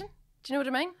compensation. Do you know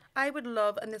what I mean? I would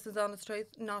love, and this is honest truth,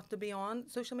 not to be on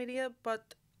social media,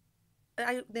 but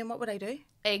then what would I do?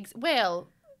 Well,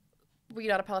 were you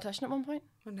not a politician at one point?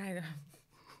 Well, neither.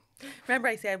 Remember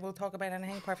I said we'll talk about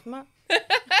anything apart from that?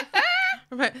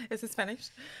 Right, is this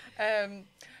finished? Talking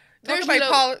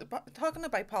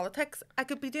about politics, I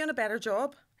could be doing a better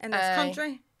job in this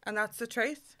country, and that's the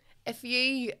truth. If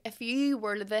you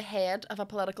were the head of a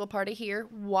political party here,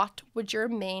 what would your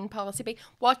main policy be?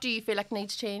 What do you feel like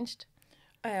needs changed?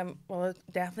 Well, it'd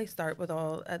definitely start with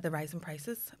all the rising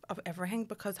prices of everything,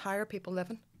 because how are people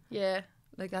living? Yeah.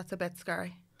 Like, that's a bit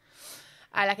scary.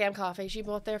 I like coffee she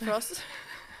bought there for us.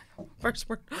 First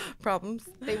world problems.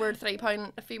 They were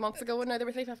 £3 a few months ago and now they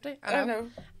were $3.50. I know.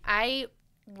 I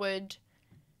would,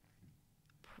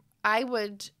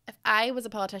 if I was a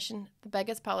politician, the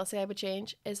biggest policy I would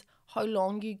change is how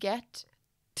long you get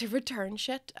to return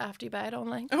shit after you buy it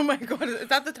online. Oh my God, is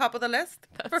that the top of the list?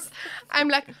 I'm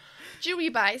like, do you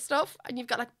buy stuff and you've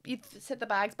got like, you sit the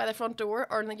bags by the front door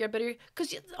or in your bit,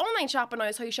 because online shopping now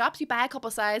is how you shop. So you buy a couple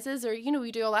sizes or, you know,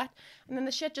 you do all that. And then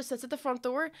the shit just sits at the front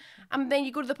door. And then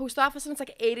you go to the post office and it's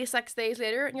like 86 days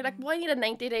later. And you're like, why do you need a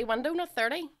 90-day window, not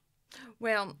 30?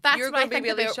 Well, That's you're what I going to be think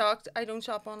really about- shocked. I don't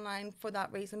shop online for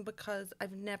that reason because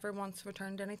I've never once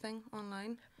returned anything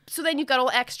online. So then you've got all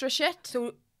extra shit.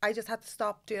 So I just had to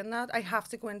stop doing that. I have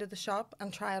to go into the shop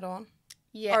and try it on.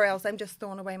 Yeah. Or else I'm just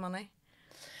throwing away money.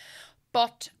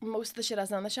 But most of the shit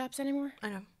isn't in the shops anymore. I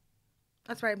know.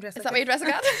 That's why I'm dressed Is like that what you're dressing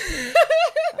at?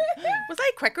 Was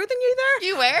I quicker than you there?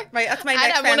 You were. Right, that's my I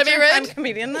next don't wanna be venture. rude. I'm a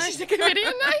comedian now. She's a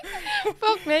comedian now.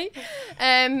 Fuck me.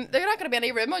 There's not going to be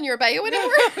any room on your bio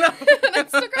anymore on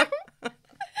Instagram.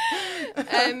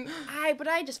 But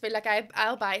I just feel like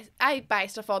I buy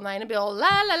stuff online and be all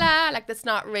la la la, like that's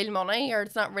not real money or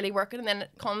it's not really working, and then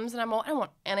it comes and I'm all, I don't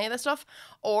want any of this stuff,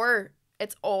 or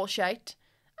it's all shite.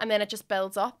 And then it just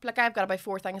builds up. Like, I've got about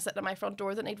 4 things sitting at my front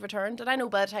door that need returned. And I know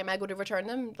by the time I go to return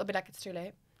them, they'll be like, it's too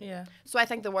late. Yeah. So I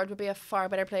think the world would be a far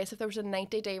better place if there was a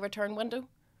 90-day return window.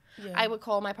 Yeah. I would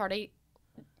call my party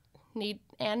need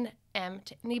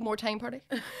more time party.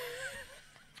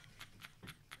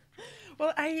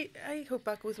 Well, I hope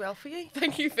that goes well for you.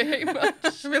 Thank you very much.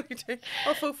 I really do.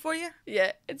 I'll vote for you.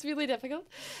 Yeah, it's really difficult.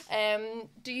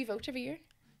 Do you vote every year?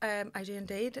 I do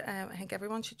indeed. I think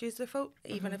everyone should use their vote,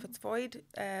 even if it's void.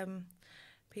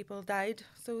 People died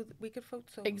so that we could vote.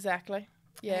 So Exactly.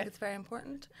 I Yeah. think it's very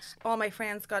important. All my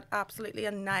friends got absolutely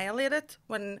annihilated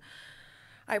when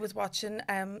I was watching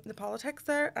the politics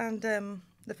there and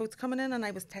the votes coming in, and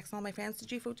I was texting all my friends,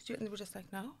 did you vote? Did you? And they were just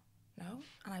like, no.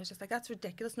 And I was just like, that's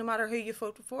ridiculous, no matter who you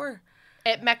voted for.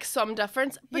 It makes some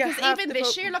difference, You because have even to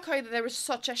this vote. year, look how there was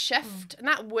such a shift, and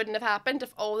that wouldn't have happened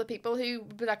if all the people who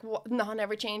would be like, what, nothing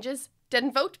ever changes,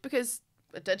 didn't vote, because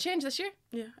it did change this year.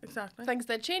 Yeah, exactly. Things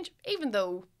did change, even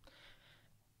though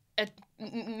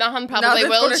nothing probably Nothing's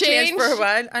will gonna change for a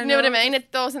while. I You know what I know. mean?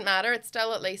 It doesn't matter. It's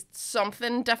still at least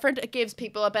something different. It gives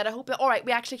people a bit of hope that, all right,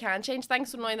 we actually can change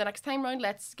things. So now the next time round,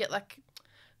 let's get like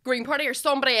Green Party or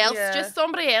somebody else. Yeah. Just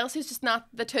somebody else who's just not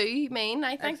the two main,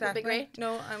 I think, Exactly. would be great.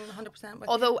 No, I'm 100% with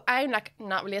Although I'm like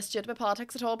not really a student about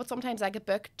politics at all, but sometimes I get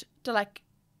booked to like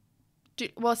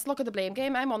let's look at the Blame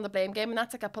Game. I'm on the Blame Game, and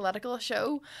that's like a political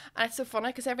show, and it's so funny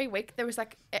because every week it's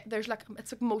like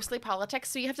mostly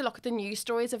politics, so you have to look at the news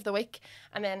stories of the week,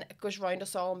 and then it goes round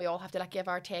us all, and we all have to like give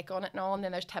our take on it and all. And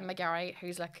then there's Tim McGarry,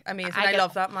 who's like Amazing. I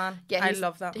love that man. Yeah, I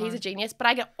love that man. He's a genius, but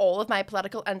I get all of my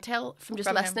political intel from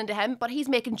just listening to him. But he's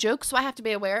making jokes, so I have to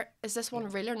be aware: is this one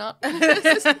real or not?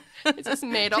 Is this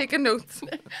made up? Taking notes.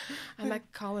 I'm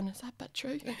like, Colin, is that bit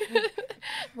true?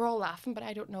 We're all laughing, but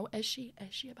I don't know. Is she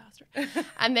a bastard?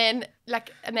 and then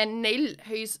Neil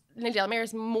Delmere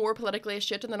is more politically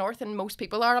astute in the north than most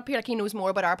people are up here. Like, he knows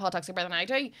more about our politics than I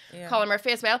do. Yeah. Colin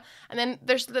Murphy as well. And then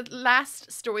there's the last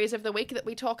stories of the week that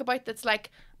we talk about. That's like,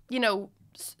 you know,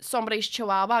 somebody's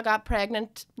chihuahua got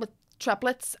pregnant with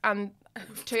triplets and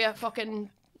to a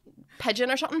fucking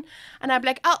pigeon or something. And I'd be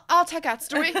like, I'll take that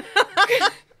story.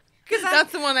 Because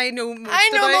that's the one I know most I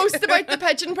know about. most about the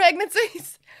pigeon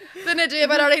pregnancies than I do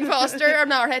about Arlene Foster or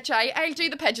RHI. I'll do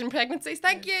the pigeon pregnancies,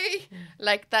 thank you.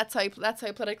 Like, that's how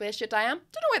politically astute I am.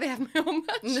 Don't know why they have me on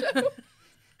that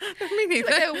show. Me neither.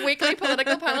 Like a weekly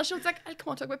political panel show. It's like, I'll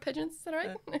come on, talk about pigeons. Is that all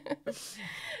right?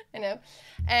 I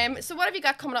know. So what have you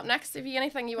got coming up next? Have you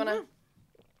anything you want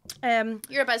to...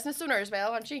 You're a business owner as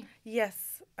well, aren't you?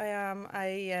 Yes, I am.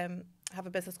 I have a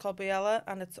business called Buella,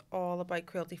 and it's all about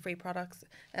cruelty-free products,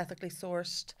 ethically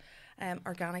sourced,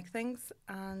 organic things,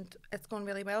 and it's going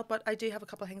really well. But I do have a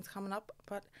couple of things coming up,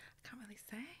 but I can't really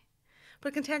say. But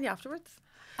I can tell you afterwards.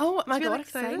 Oh my It's really God,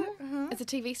 exciting. exciting. Is it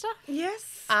TV stuff?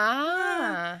 Yes.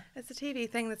 Ah. It's a TV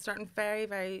thing that's starting very,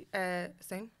 very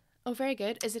soon. Oh, very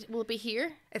good. Will it be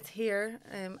here? It's here.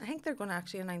 I think they're going to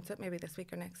actually announce it maybe this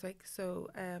week or next week. So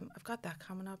I've got that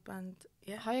coming up, and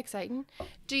yeah. How exciting.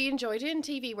 Do you enjoy doing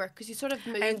TV work? Because you sort of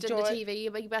moved into enjoy- TV a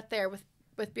wee bit there with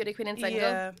Beauty Queen and Single.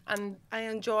 Yeah. And I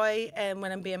enjoy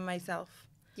when I'm being myself.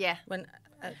 yeah. When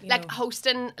you Like know.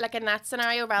 hosting, like in that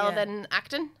scenario rather Yeah. than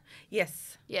acting.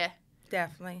 Yes, Yeah.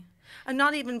 definitely. And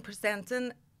not even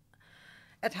presenting.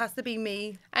 It has to be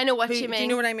me. I know what Who- you mean. Do you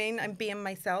know what I mean? I'm being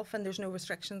myself, and there's no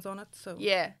restrictions on it. So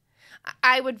Yeah.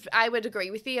 I would agree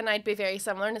with you, and I'd be very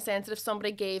similar in the sense that if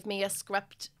somebody gave me a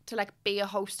script to like be a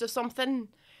host of something,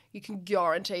 you can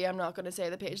guarantee I'm not going to say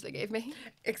the page they gave me.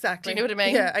 exactly. Do you know what I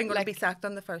mean? Yeah, I'm going Like- to be sacked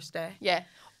on the first day. Yeah.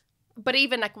 But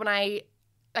even like when I,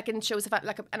 like in shows of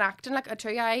like an acting, like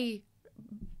I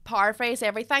paraphrase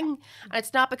everything, and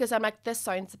it's not because I'm like, this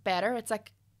sounds better. It's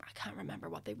like, I can't remember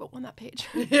what they wrote on that page.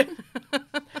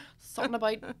 Something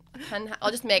about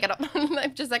I'll just make it up.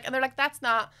 I'm just like, and they're like, that's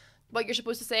not what you're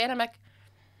supposed to say, and I'm like,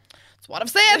 that's what I've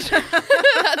said.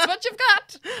 That's what you've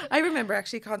got. I remember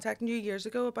actually contacting you years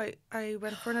ago about I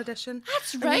went for an audition.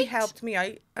 That's and right. you helped me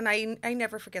out, and I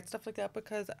never forget stuff like that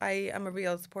because I am a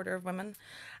real supporter of women.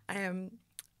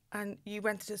 And you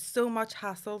went to so much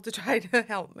hassle to try to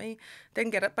help me.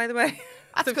 Didn't get it, by the way.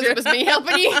 That's because it was me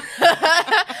helping you.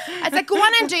 I was like, go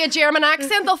on and do a German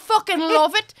accent. They'll fucking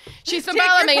love it. She's from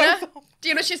Ballymena. Do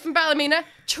you know she's from Ballymena?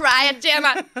 Try it,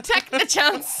 Gemma. Take the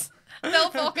chance. They'll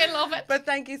fucking love it. But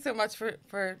thank you so much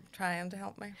for trying to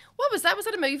help me. What was that? Was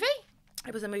it a movie?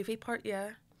 It was a movie part, yeah.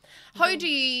 How do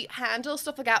you handle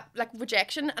stuff like that, like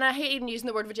rejection? And I hate even using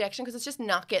the word rejection because it's just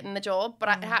not getting the job. But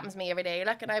it happens to me every day.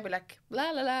 Like, and I'd be like,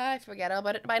 la la la, I forget all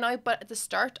about it by now. But at the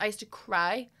start, I used to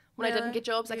cry when I didn't get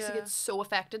jobs. I used to get so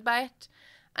affected by it.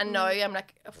 And now I'm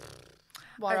like,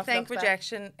 I think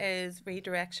rejection is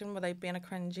redirection without being a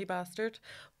cringy bastard,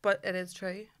 but it is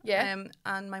true. Yeah.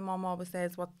 And my mum always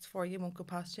says, "What's for you won't go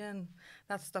past you," and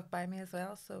that's stuck by me as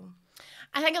well. So,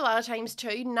 I think a lot of times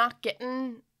too, not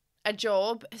getting a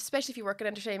job, especially if you work in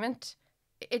entertainment,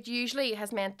 it usually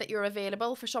has meant that you're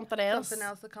available for something else. Something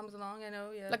else that comes along, I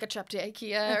know, yeah. Like a trip to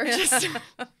IKEA or just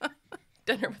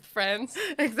dinner with friends.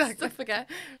 Exactly. Stuff like that.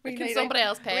 Can somebody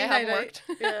else pay? I haven't worked.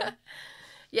 Yeah.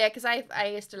 Yeah, because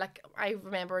I used to I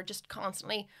remember just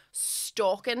constantly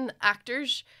stalking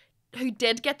actors who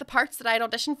did get the parts that I'd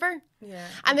auditioned for. Yeah.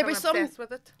 And there was some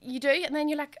with it. you do, and then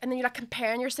you're like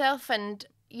comparing yourself, and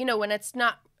you know, and it's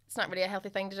not really a healthy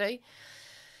thing to do.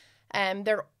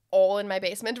 They're all in my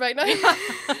basement right now.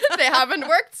 They haven't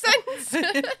worked since.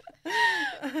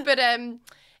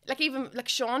 But even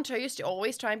Sean too used to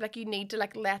always try and be like, you need to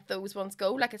let those ones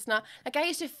go. Like, it's not like I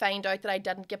used to find out that I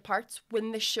didn't get parts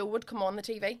when the show would come on the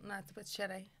TV. That's a bit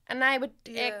shitty. And I would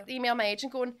email my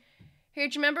agent going, here,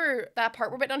 do you remember that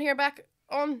part we're waiting on here back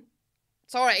on?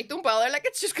 It's alright, don't bother, like,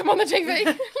 it's just come on the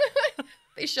TV.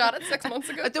 They shot it 6 months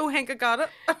ago. I don't think I got it.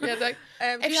 Yeah, like,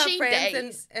 do you have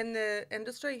friends in the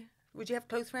industry? Would you have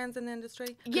close friends in the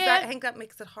industry? Yeah. I think that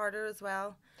makes it harder as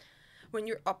well when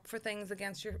you're up for things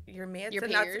against your mates. Your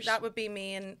and peers. That would be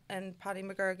me and Paddy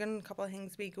McGurgan. A couple of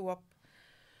things we go up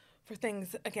for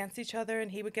things against each other,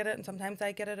 and he would get it and sometimes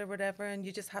I get it or whatever, and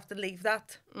you just have to leave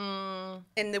that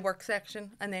in the work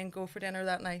section and then go for dinner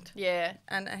that night. Yeah.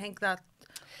 And I think that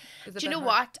is do you know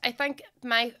what? I think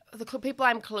the people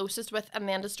I'm closest with in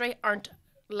the industry aren't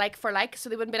like for like, so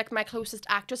they wouldn't be like my closest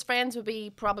actress friends would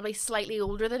be probably slightly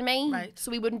older than me, right?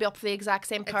 So we wouldn't be up for the exact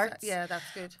same parts. Yeah, that's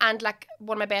good. And like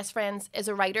one of my best friends is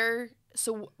a writer,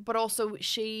 so but also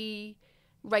she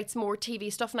writes more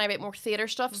TV stuff and I write more theatre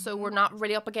stuff, so we're not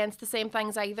really up against the same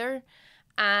things either.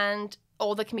 And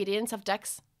all the comedians have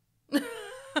dicks.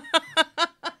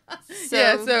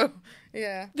 There's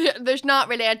not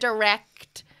really a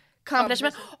direct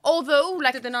competition. Although,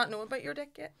 like, did they not know about your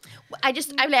dick yet? I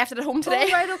left it at home today.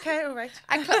 Oh, right, okay, all right.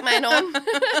 I clip mine on.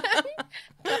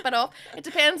 Clip it off. It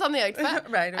depends on the outfit.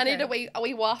 Right, okay. I need a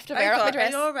wee waft of air up my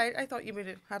dress. Oh, right. I thought you would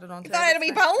have had it on today. I had a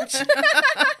wee bulge.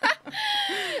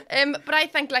 But I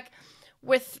think, like,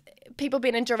 with people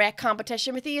being in direct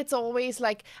competition with you, it's always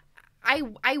like,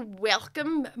 I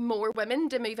welcome more women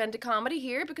to move into comedy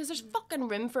here because there's fucking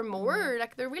room for more.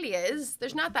 Like, there really is.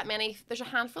 There's not that many. There's a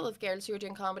handful of girls who are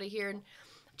doing comedy here, and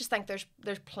I just think there's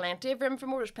plenty of room for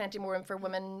more. There's plenty more room for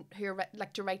women who are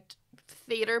like to write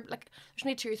theatre. Like, there's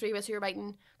only 2 or 3 of us who are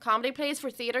writing comedy plays for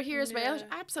theatre here as well. There's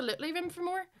absolutely room for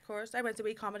more. Of course, I went to a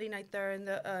wee comedy night there in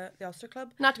the Ulster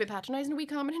Club. Not to be patronising, a wee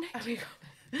comedy night.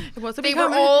 It was a they were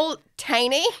all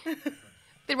tiny.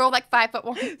 They were all like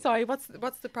 5'1". Sorry, what's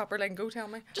the proper lingo? Tell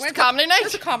me. Just a comedy night.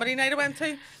 Just a comedy night I went to.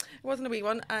 It wasn't a wee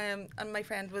one. And my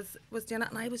friend was doing it,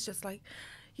 and I was just like,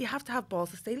 you have to have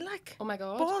balls of steel, like. Oh my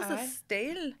god. Balls of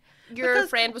steel. Your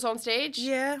friend was on stage.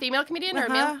 Yeah. Female comedian or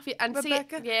male? And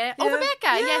Rebecca. Yeah. Oh, Rebecca.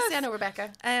 Yes, I know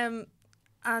Rebecca.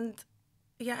 And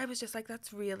yeah, I was just like,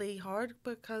 that's really hard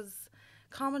because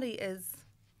comedy is.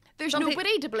 There's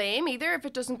nobody to blame either if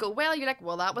it doesn't go well. You're like,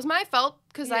 well, that was my fault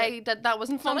because that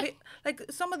wasn't funny. Like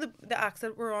some of the acts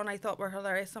that were on, I thought were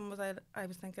hilarious. Some I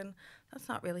was thinking that's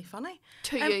not really funny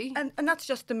to you, and that's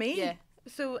just to me. Yeah.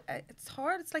 So it's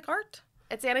hard. It's like art.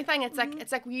 It's anything. It's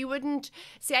like you wouldn't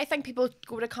see. I think people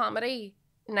go to comedy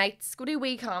nights, go to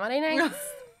wee comedy nights.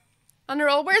 And they're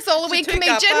all, where's all the wee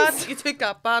comedians? You took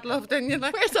that bad love, didn't you?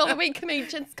 Like? Where's all the wee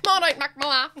comedians? Come on out, make me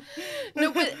laugh.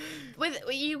 No, with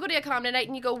you go to a comedy night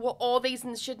and you go, well, all these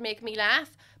should make me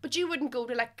laugh. But you wouldn't go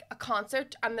to like a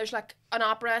concert and there's like an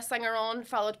opera singer on,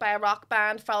 followed by a rock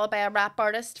band, followed by a rap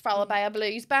artist, followed by a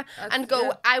blues band, and go,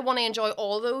 yeah. I want to enjoy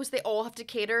all those. They all have to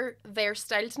cater their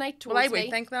style tonight towards Well, I me. would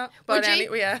think that. But Would you?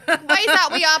 anyway, yeah. Why is that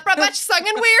wee opera bitch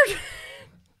singing weird?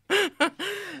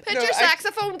 Put your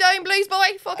saxophone down, blues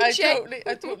boy. Fucking shit.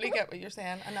 I totally get what you're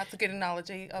saying, and that's a good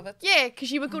analogy of it. Yeah, because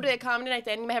you would go to a comedy night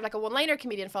then, you may have like a one-liner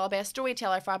comedian followed by a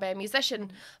storyteller, followed by a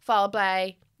musician, followed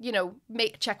by, you know,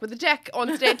 check with the dick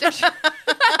on stage.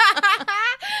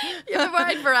 You have a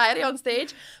wide variety on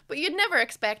stage, but you'd never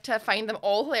expect to find them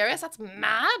all hilarious. That's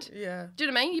mad. Yeah. Do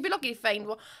you know what I mean? You'd be lucky to find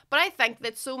one. But I think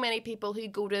that so many people who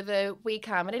go to the wee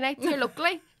comedy nights here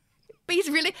locally,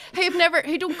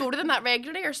 who don't go to them that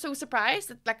regularly, are so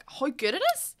surprised at like how good it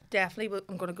is. Definitely,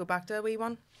 I'm going to go back to a wee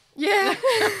one. Yeah.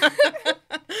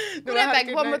 Go to a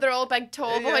big one where they're all big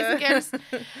tall boys and girls.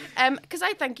 Because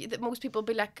I think that most people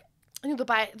be like, you know,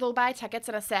 they'll buy tickets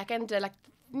in a second to like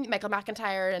Michael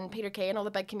McIntyre and Peter Kay and all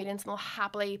the big comedians, and they'll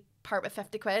happily part with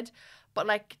 50 quid. But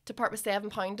like to part with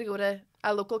 £7 to go to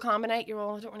a local comedy night, you're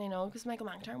all, I don't really know because Michael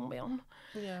McIntyre won't be on.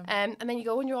 Yeah. And then you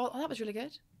go and you're all, oh, that was really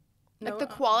good. Like No, the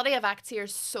quality of acts here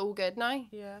is so good now.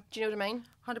 Yeah. Do you know what I mean?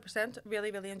 100%.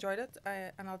 Really, really enjoyed it,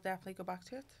 and I'll definitely go back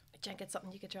to it. Do you think it's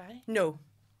something you could try? No,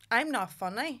 I'm not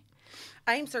funny.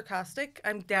 I'm sarcastic.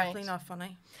 I'm definitely Right. not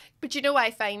funny. But you know, I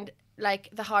find like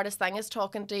the hardest thing is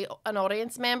talking to an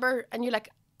audience member, and you're like,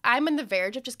 I'm on the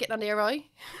verge of just getting under your eye.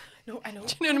 No, I know.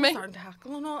 Do you know what I mean? Starting to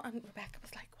heckle and all, and Rebecca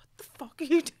was like, "What the fuck are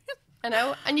you doing?" I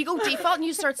know, and you go default and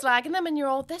you start slagging them, and you're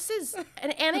all, this is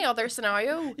in any other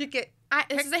scenario. You get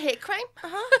This is a hate crime.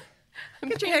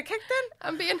 get your head kicked in.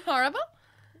 I'm being horrible.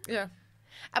 Yeah.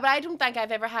 But I don't think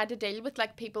I've ever had to deal with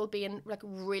like people being like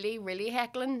really, really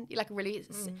heckling, like really. Do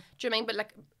you know what I mean? But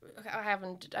like, I've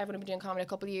only been doing comedy a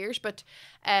couple of years. But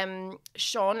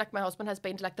Sean, like my husband, has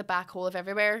been to like the back hole of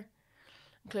everywhere,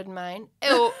 including mine.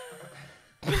 Oh.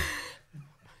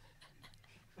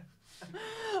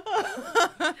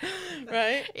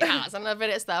 Right. Yeah, I'm a bit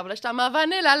established. I'm a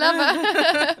vanilla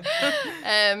lover.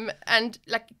 And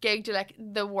like gigged to like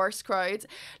the worst crowds.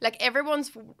 Like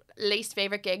everyone's least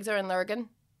favourite gigs are in Lurgan.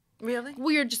 Really?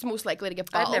 We're just most likely to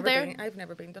get bottled there. I've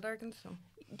never been to Lurgan, so.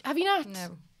 Have you not?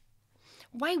 No.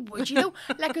 Why would you though?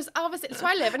 Like, because obviously, so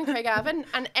I live in Craigavon,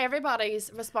 and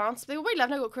everybody's response, they go, where do you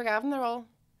live? And I go, Craigavon. They're all,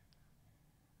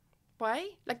 why?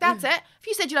 Like, that's it. If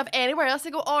you said you live anywhere else,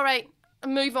 they go, all right,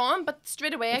 and move on. But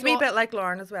straight away, It's I go, a wee bit like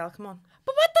Lauren as well. Come on.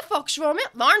 but what the fuck's wrong with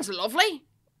it? Lauren's lovely.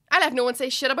 I'll have no one say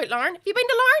shit about Lauren. Have you been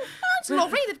to Lauren? Lauren's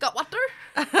lovely. They've got water.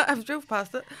 I've drove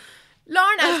past it.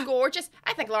 Lauren is gorgeous.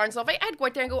 I think Lauren's lovely. I'd go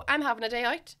out there and go, I'm having a day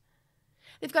out.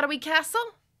 They've got a wee castle.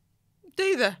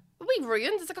 Do they? A wee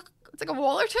ruins. It's like a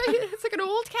wall or two. It's like an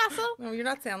old castle. No, you're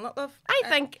not saying that, love. I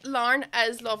think Lauren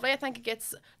is lovely. I think it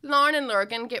gets Lauren and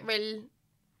Lurgan get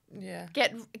Yeah.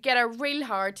 get a real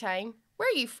hard time. Where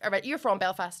are you? You're from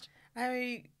Belfast.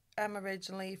 I am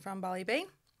originally from Ballybeen.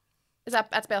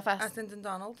 That's Belfast? That's in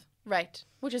Dundonald. Right.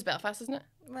 Which is Belfast, isn't it?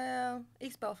 Well,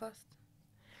 East Belfast.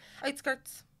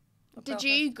 Outskirts. of Did Belfast.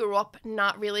 you grow up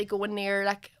not really going near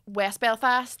like West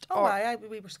Belfast? Oh, or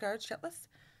we were scared shitless.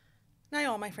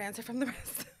 Now all my friends are from the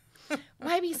rest.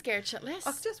 why be scared shitless?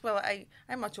 It's just, well,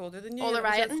 I'm much older than you. All the and it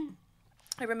was just- rioting.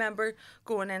 I remember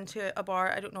going into a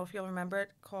bar, I don't know if you'll remember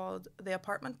it, called the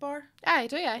Apartment Bar. Aye,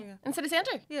 do you? Yeah. In City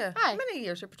Centre? Yeah. Aye. How many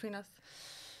years are between us?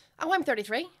 Oh, I'm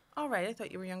 33. All right, I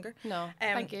thought you were younger. No,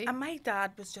 thank you. And my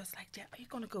dad was just like, yeah, are you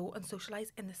going to go and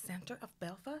socialise in the centre of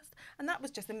Belfast? And that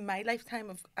was just in my lifetime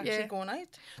of actually going out.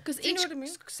 Because Do you each know what I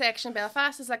mean? section of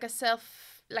Belfast is like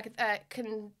a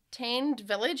contained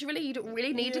village, really. You don't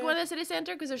really need to go Yeah. in the city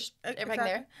centre because there's everything Exactly.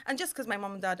 there. And just because my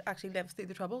mum and dad actually lived through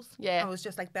the Troubles. Yeah. I was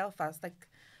just like, Belfast, like,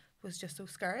 was just so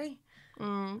scary.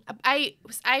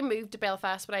 I moved to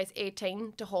Belfast when I was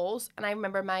 18 to Halls, and I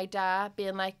remember my dad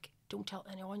being like, don't tell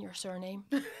anyone your surname,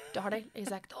 Darty.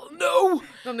 He's like, oh no,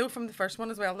 They'll know from the first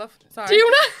one as well, love. Sorry.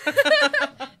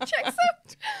 Tiona. Checks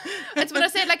out. That's when I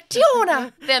said like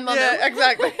Tiona, then they'll know. Yeah,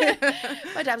 exactly.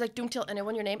 My dad was like, don't tell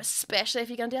anyone your name, especially if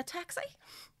you're going to do a taxi.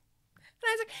 And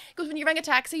I was like, because when you ring a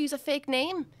taxi, use a fake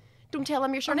name. Don't tell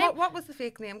them your And surname. what was the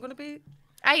fake name going to be?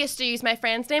 I used to use my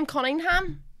friend's name,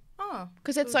 Cunningham, Oh.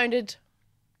 because it sounded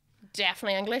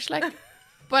definitely English, like.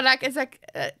 But like it's like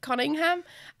Cunningham,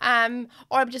 or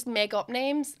I would just make up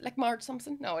names like Marge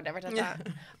Simpson. No, I never did that.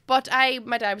 But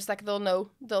my dad was like,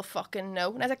 they'll fucking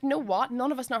know. And I was like, no what? None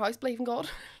of us in our house believe in God.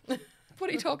 What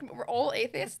are you talking about? We're all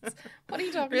atheists. What are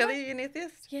you talking about? Really? You an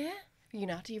atheist? Yeah. You're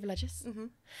not? Are you religious?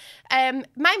 Mm-hmm.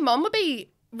 My mum would be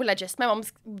religious. My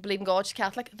mum's believe in God. She's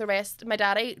Catholic. The rest, my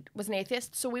daddy was an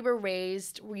atheist. So we were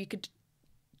raised where you could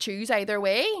choose either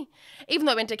way, even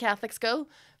though I went to Catholic school.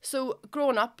 So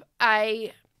growing up,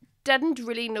 I didn't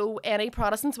really know any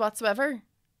Protestants whatsoever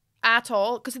at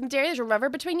all, because in Derry there's a river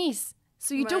between these.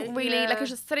 So you don't really, like,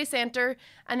 there's a city centre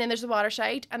and then there's the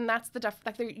waterside, and that's the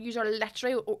difference. Like, you are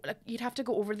literally, like, you'd have to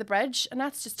go over the bridge, and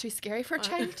that's just too scary for a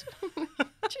child. Do you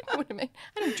know what I mean?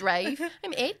 I don't drive.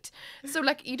 I'm 8. So,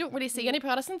 like, you don't really see any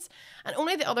Protestants. And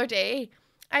only the other day,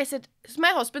 I said, my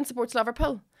husband supports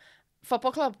Liverpool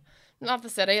Football Club. Not the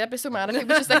city. I'd be so mad if he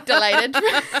was just, like, delighted. He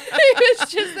was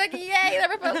just like, yay,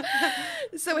 Liverpool.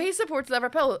 So he supports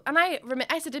Liverpool. And I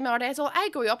said to him the other day, so I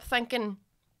grew up thinking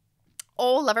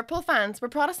all Liverpool fans were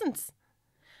Protestants.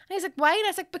 And he's like, why? And I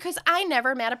was like, because I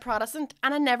never met a Protestant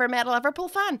and I never met a Liverpool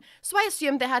fan. So I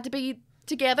assumed they had to be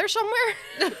together somewhere.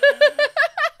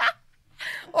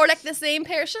 Or like the same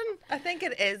person. I think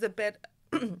it is a bit,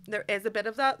 there is a bit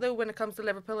of that though when it comes to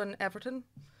Liverpool and Everton.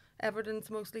 Everton's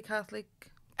mostly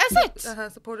Catholic. Is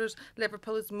it? Supporters.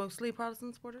 Liverpool is mostly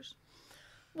Protestant supporters.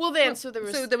 Well then, so there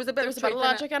was a bit of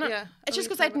logic in it. Yeah, it's just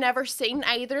because I'd never seen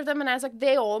either of them, and I was like,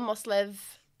 they all must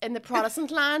live in the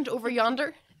Protestant land over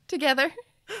yonder together.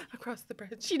 Across the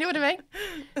bridge. Do you know what I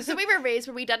mean? So we were raised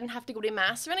where we didn't have to go to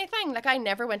mass or anything. Like, I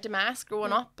never went to mass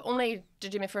growing up, only to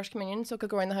do my first communion so I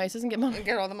could go around the houses and get money. And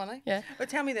get all the money? Yeah. But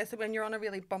tell me this, when you're on a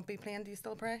really bumpy plane, do you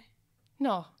still pray?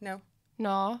 No. No?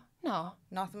 No.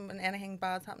 Nothing, when anything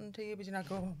bad's happening to you, but you not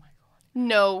go, oh my God.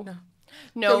 No.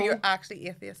 So you're actually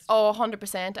atheist? Oh,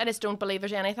 100%. I just don't believe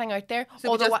there's anything out there.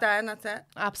 So you just die and that's it?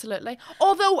 Absolutely.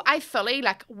 Although I fully,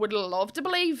 like, would love to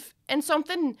believe in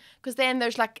something, because then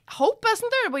there's, like, hope,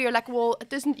 isn't there? Where you're like, well, it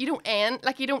doesn't, you don't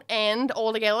end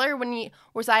altogether when you,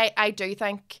 whereas I do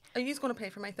think. Are you just going to pay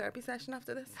for my therapy session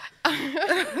after this?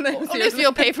 Only if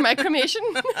you'll pay for my cremation.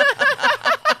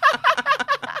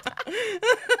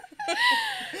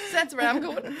 So that's where I'm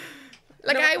going.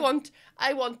 Like, no.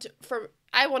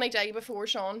 I want to die before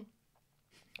Sean,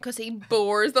 because he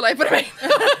bores the life out of me.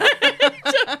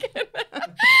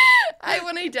 I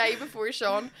want to die before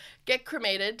Sean, get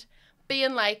cremated, be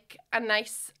in like a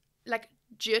nice, like,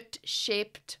 jute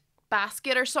shaped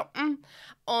basket or something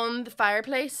on the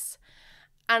fireplace,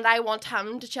 and I want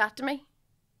him to chat to me,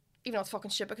 even though it's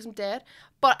fucking stupid because I'm dead.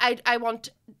 But I want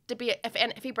to be,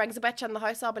 if he brings a bitch in the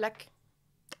house, I'll be like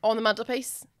on the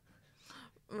mantelpiece.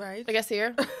 Right. I guess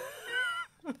here.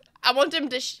 I want him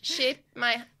to shape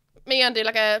me and do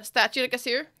like a statue like a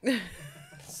seer.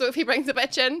 So if he brings a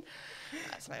bitch in,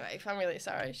 that's my wife. I'm really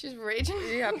sorry. She's raging.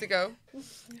 You have to go.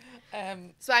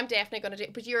 So I'm definitely going to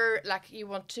do. But you're like, you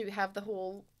want to have the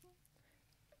whole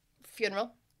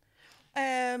funeral?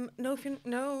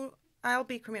 No. I'll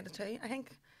be cremated too. I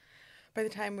think by the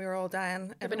time we're all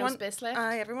dying,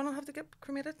 everyone will have to get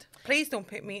cremated. Please don't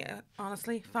put me,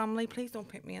 honestly, family, please don't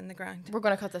put me in the ground. We're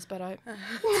going to cut this bit out.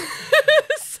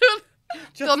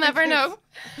 So they'll never know.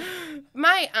 When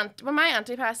my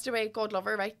auntie passed away, God love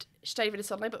her, right? She died really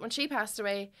suddenly, but when she passed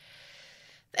away,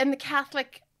 in the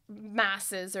Catholic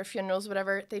masses or funerals,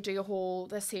 whatever, they do a whole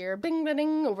this here bing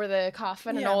bing over the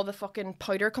coffin, and all the fucking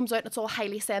powder comes out and it's all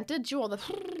highly scented. You know, all the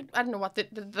I don't know what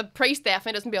the priest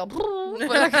definitely doesn't be all but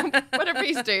like, whatever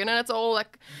he's doing, and it's all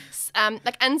like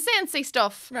incensey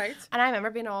stuff. Right. And I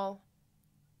remember being all,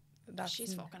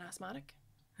 she's fucking asthmatic.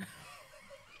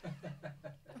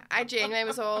 I genuinely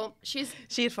was all, she'd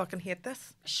fucking hate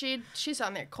this. She's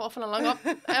on there coughing along up.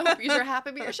 I hope you're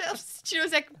happy with yourselves. She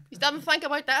was like, you didn't think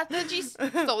about that, did you?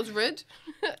 Thought it was rude.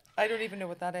 I don't even know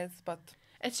what that is, but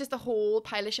it's just a whole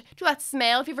pile of shit. Do you know that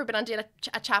smell? If you've ever been on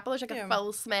a chapel, there's like a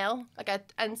foul smell, like a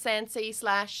incensey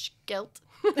 / guilt.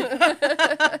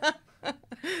 That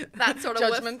sort of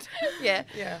judgment. Yeah.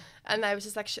 And I was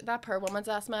just like, that poor woman's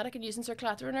asthmatic and using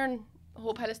Circulator in her and a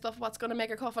whole pile of stuff. What's going to make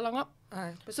her cough along up?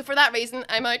 So for that reason,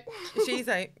 I'm out. She's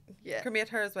out. Yeah. Cremate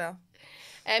her as well.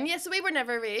 So we were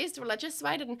never raised religious, so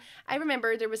I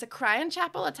remember there was a crying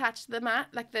chapel attached to the mat,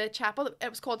 like the chapel, it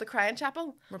was called the crying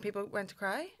chapel. Where people went to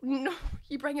cry? No,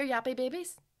 you bring your yappy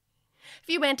babies. If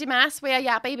you went to mass with a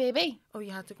yappy baby, you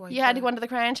had to go out. You had to go into the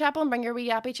crying chapel and bring your wee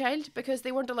yappy child, because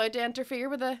they weren't allowed to interfere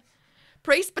with the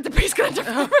priest, but the priest could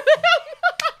interfere with them.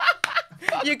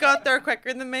 You got there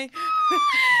quicker than me.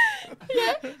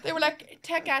 Yeah, they were like,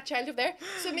 take that child over there.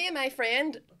 So me and my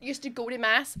friend used to go to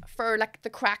mass for like the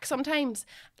crack sometimes,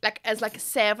 like as like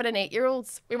 7 and 8 year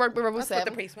olds. We were both That's 7. what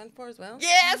the priest went for as well.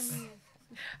 Yes.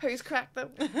 Who's cracked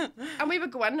though? And we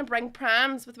would go in and bring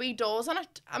prams with wee dolls on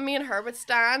it, and me and her would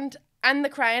stand in the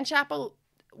crying chapel,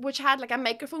 which had like a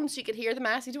microphone so you could hear the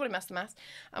mass. You don't want to miss the mass.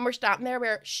 And we're standing there,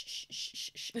 we're shh, shh,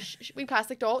 shh, shh, shh, wee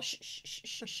plastic doll, shh, shh, shh,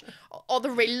 shh, shh. All the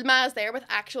real mass there with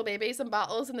actual babies and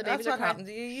bottles, and the babies That's are what happened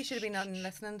to you. You should have been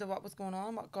listening to what was going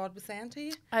on, what God was saying to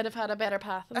you. I'd have had a better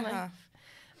path in life.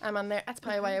 I'm on there. That's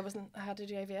probably why I had to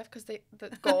do IVF, because the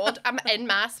God, I'm in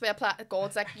mass with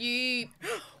God's like,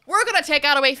 we're gonna take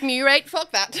that away from you, right?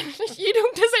 Fuck that. You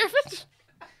don't deserve it.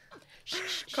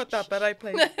 Cut that bit out,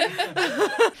 please.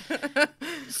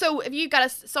 So, have you got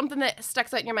something that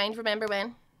sticks out in your mind? Remember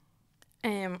when?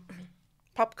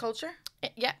 Pop culture.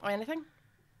 Yeah, or anything.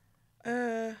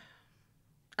 I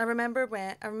remember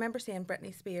seeing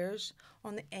Britney Spears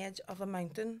on the edge of a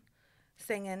mountain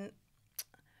singing.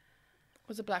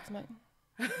 Was it Black Mountain?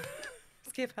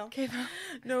 Cave Hill. Cave Hill.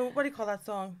 No, what do you call that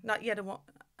song? Not Yet a Woman.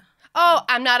 Oh,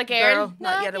 I'm Not a Girl.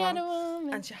 Not yet a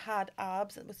woman. And she had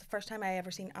abs. It was the first time I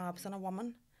ever seen abs on a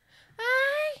woman.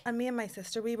 Aye. And me and my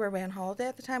sister, we were away on holiday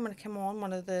at the time when it came on,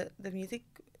 one of the music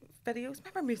videos.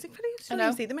 Remember music videos? You don't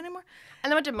even see them anymore.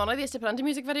 And then went to Money, they used to put into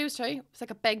music videos too. It's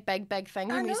like a big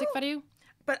thing, a music video.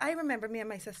 But I remember me and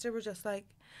my sister were just like,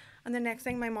 and the next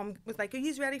thing my mum was like, are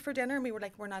you ready for dinner? And we were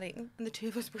like, we're not eating. And the two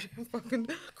of us were doing fucking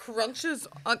crunches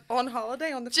on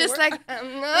holiday on the floor. Just like,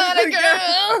 I'm not a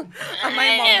girl. And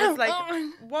my mum was like,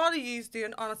 what are you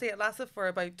doing? Honestly, it lasted for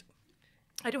about,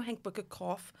 I don't think we could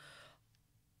cough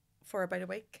for about a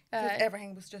week. Because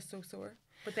everything was just so sore.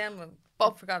 But then we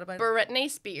forgot about it. Britney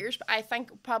Spears, I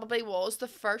think, probably was the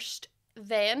first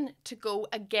then to go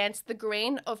against the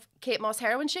grain of Kate Moss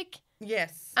heroin chic.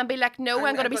 Yes. And be like, no,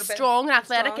 I'm going to be strong and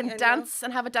athletic and dance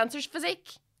and have a dancer's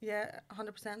physique. Yeah,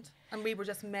 100%. And we were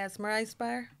just mesmerised by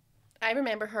her. I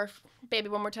remember her, Baby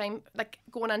One More Time, like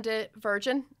going into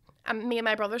Virgin, and me and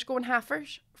my brothers going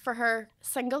halfers for her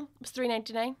single. It was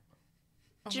 $3.99.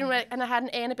 Do you know what? And I had an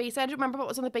A and a B side. I don't remember what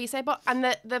was on the B side, but and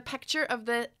the picture of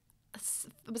it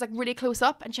was like really close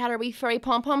up, and she had her wee furry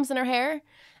pom poms in her hair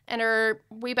and her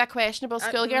wee bit questionable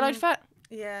schoolgirl outfit.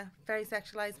 Yeah, very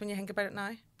sexualised when you think about it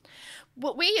now.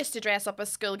 Well, we used to dress up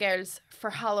as schoolgirls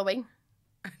for Halloween.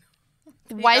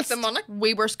 Whilst the money.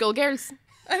 We were schoolgirls.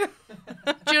 Do you know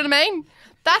what I mean?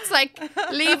 That's like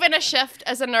leaving a shift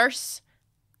as a nurse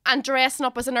and dressing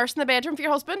up as a nurse in the bedroom for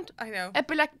your husband. I know. It'd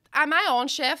be like, am I on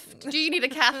shift? Do you need a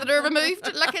catheter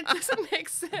removed? Like, it doesn't make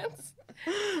sense.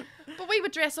 But we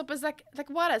would dress up as like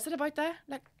what is it about that?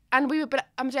 Like, and we would be,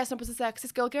 I'm dressing up as a sexy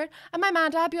schoolgirl, and my man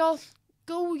and dad be all,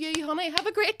 go you honey, have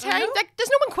a great time. Like, there's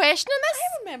no one questioning this.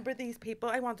 I remember these people,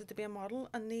 I wanted to be a model,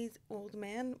 and these old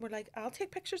men were like, I'll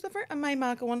take pictures of her, and my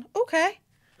man going, okay.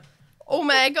 Oh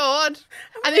my God.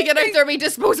 And they get out their wee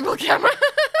disposable camera.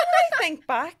 I think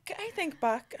back,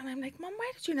 and I'm like, Mum,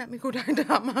 why did you let me go down to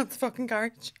that man's fucking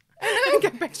garage and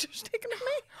get pictures taken of me?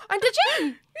 And did you?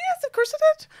 Yes, of course I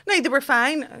did. No, they were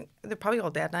fine. They're probably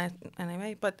all dead now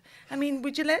anyway, but I mean,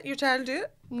 would you let your child do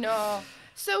it? No.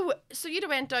 So you'd have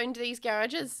went down to these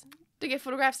garages to get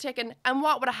photographs taken, and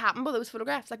what would have happened with those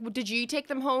photographs? Like, did you take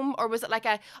them home, or was it like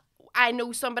I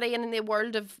know somebody in the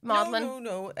world of modelling?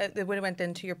 No. They would have went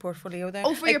into your portfolio there.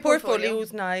 Oh, for your portfolio.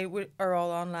 Portfolios now are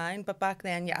all online, but back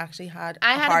then you actually had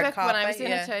I a had hard a book copy. when I was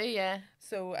doing it too, yeah.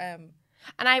 So, and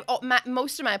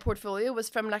most of my portfolio was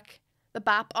from like the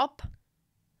BAP up,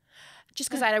 just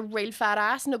because I had a real fat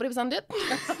ass and nobody was on it.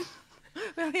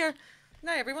 Well, here,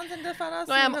 now everyone's into fat ass.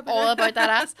 No, I'm all about that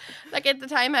ass. Like, at the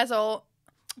time, I was all,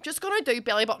 just going to do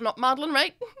belly button up modelling,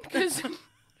 right? Because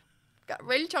got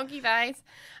real chunky thighs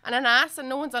and an ass, and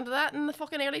no one's under that in the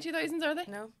fucking early 2000s, are they?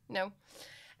 No.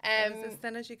 As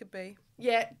thin as you could be.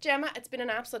 Yeah, Gemma, it's been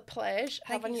an absolute pleasure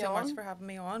having you so on. much for having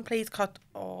me on. Please cut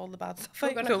all the bad stuff We're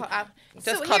out. going to cut out.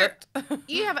 Just cut it.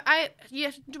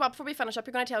 Before we finish up,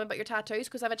 you're going to tell me about your tattoos,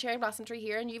 because I have a cherry blossom tree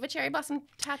here and you have a cherry blossom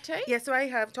tattoo. Yeah, so I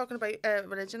have, talking about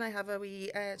religion, I have a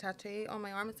wee tattoo on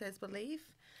my arm. It says believe.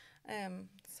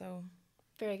 So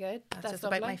very good. That's just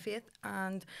about my faith.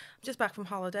 And I'm just back from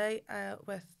holiday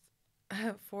with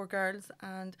 4 girls,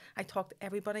 and I talked to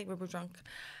everybody. We were drunk.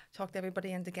 Talked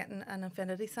everybody into getting an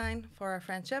infinity sign for our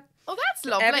friendship. Oh, that's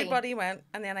lovely. Everybody went,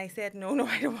 and then I said, no,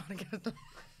 I don't want to get it done.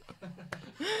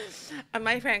 And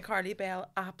my friend Carly Bell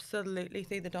absolutely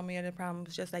threw the dummy out of the pram,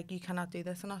 was just like, you cannot do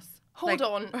this on us. Hold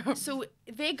on. So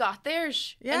they got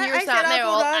theirs. Yeah, and you were I sat said, there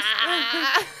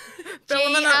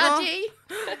all G.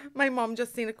 My mum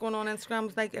just seen it going on Instagram.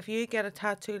 Was like, if you get a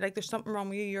tattoo, like there's something wrong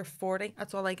with you, you're 40.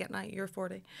 That's all I get now. You're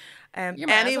 40. Your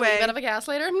man's a wee bit of a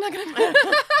gaslighter. I'm not gonna.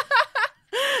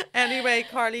 Anyway,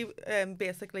 Carly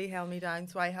basically held me down,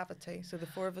 so I have it too. So the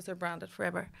 4 of us are branded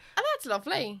forever. Oh, that's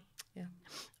lovely. Yeah.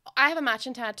 I have a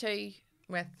matching tattoo.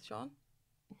 With Sean?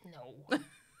 No.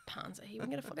 Pansy. He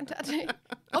wouldn't get a fucking tattoo.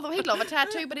 Although he'd love a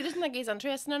tattoo, but he doesn't think he's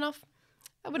interesting enough.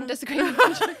 I wouldn't disagree with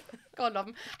him. God love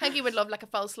him. I think he would love like a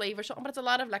full sleeve or something, but it's a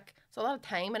lot of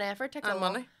time and effort. And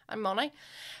money. And money.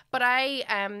 But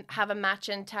I have a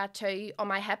matching tattoo on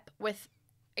my hip with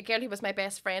a girl who was my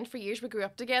best friend for years. We grew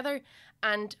up together,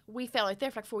 and we fell out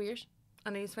there for like 4 years.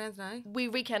 And are you friends now? We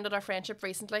rekindled our friendship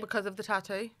recently. Because of the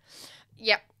tattoo?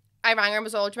 Yep. I rang her and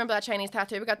was all, do you remember that Chinese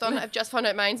tattoo we got done? I've just found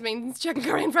out mine means chicken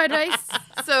curry and fried rice.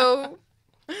 So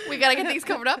we gotta get these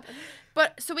covered up.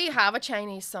 But so we have a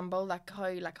Chinese symbol, like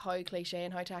how cliche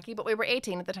and how tacky. But we were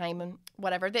 18 at the time and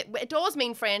whatever. It does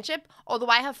mean friendship. Although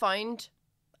I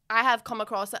have come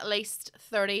across at least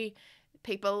 30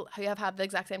 people who have had the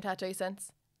exact same tattoo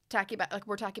since.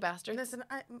 We're tacky bastards. Listen,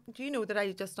 do you know that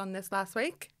I just done this last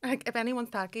week? Like, if anyone's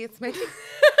tacky, it's me.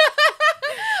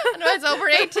 I know it's over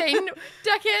 18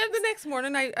 decades. The next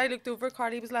morning, I looked over.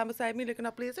 Carly was lying beside me looking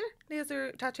up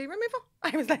laser tattoo removal.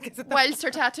 I was like, is it that? Whilst her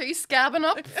tattoo's scabbing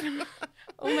up.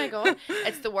 Oh my God.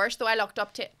 It's the worst though. I looked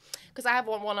up to it because I have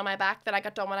one on my back that I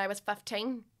got done when I was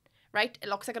 15. Right? It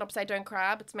looks like an upside down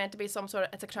crab. It's meant to be it's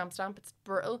a tramp stamp. It's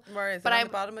brutal. Where is it? On the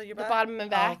bottom of your back? The bottom of my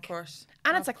back. Oh, of course.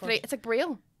 And it's like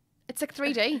Braille. It's like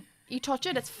 3D. You touch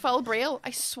it, it's full Braille.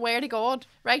 I swear to God.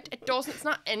 Right? It's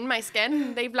not in my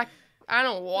skin. They've like, I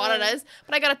don't know what it is,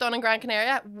 but I got it done in Gran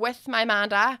Canaria with my man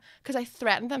dad because I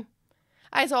threatened them.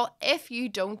 I was all, if you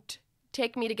don't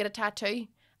take me to get a tattoo,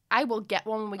 I will get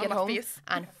one when we get home. Face.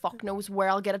 And fuck knows where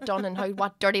I'll get it done and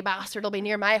what dirty bastard will be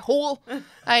near my hole.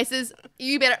 I says,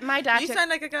 you better. My dad. You sound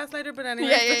like a gaslighter, but anyway.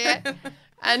 Yeah.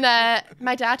 And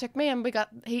my dad took me, and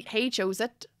he chose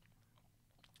it.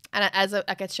 And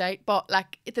I get shite, but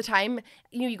like at the time,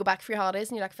 you go back for your holidays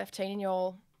and you're like 15 and you're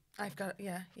all. I've got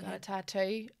a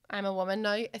tattoo. I'm a woman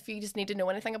now. If you just need to know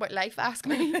anything about life, ask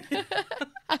me.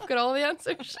 I've got all the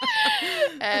answers.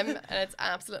 And it's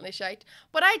absolutely shite.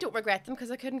 But I don't regret them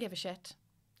because I couldn't give a shit.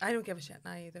 I don't give a shit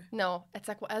now either. No, it's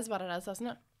like what it is, isn't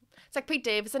it? It's like Pete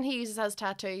Davidson. He uses his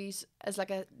tattoos as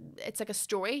it's like a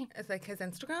story. It's like his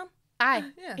Instagram.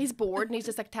 Aye, yeah. He's bored and he's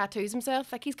just like tattoos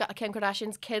himself. Like he's got Kim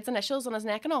Kardashian's kids' initials on his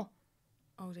neck and all.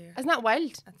 Oh dear. Isn't that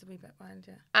wild? That's a wee bit wild,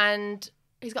 yeah. And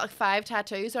he's got like 5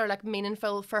 tattoos that are like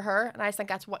meaningful for her, and I just think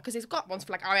that's what, because he's got ones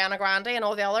for like Ariana Grande and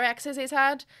all the other exes he's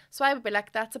had. So I would be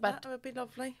like, that's a bit. That would be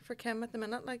lovely for Kim at the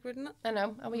minute, like, wouldn't it? I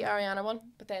know, a wee Ariana one,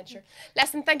 but then sure.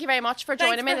 Listen, thank you very much for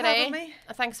joining me today. Me.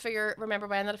 Thanks for your remember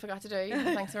when that I forgot to do.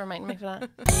 Thanks for reminding me for that.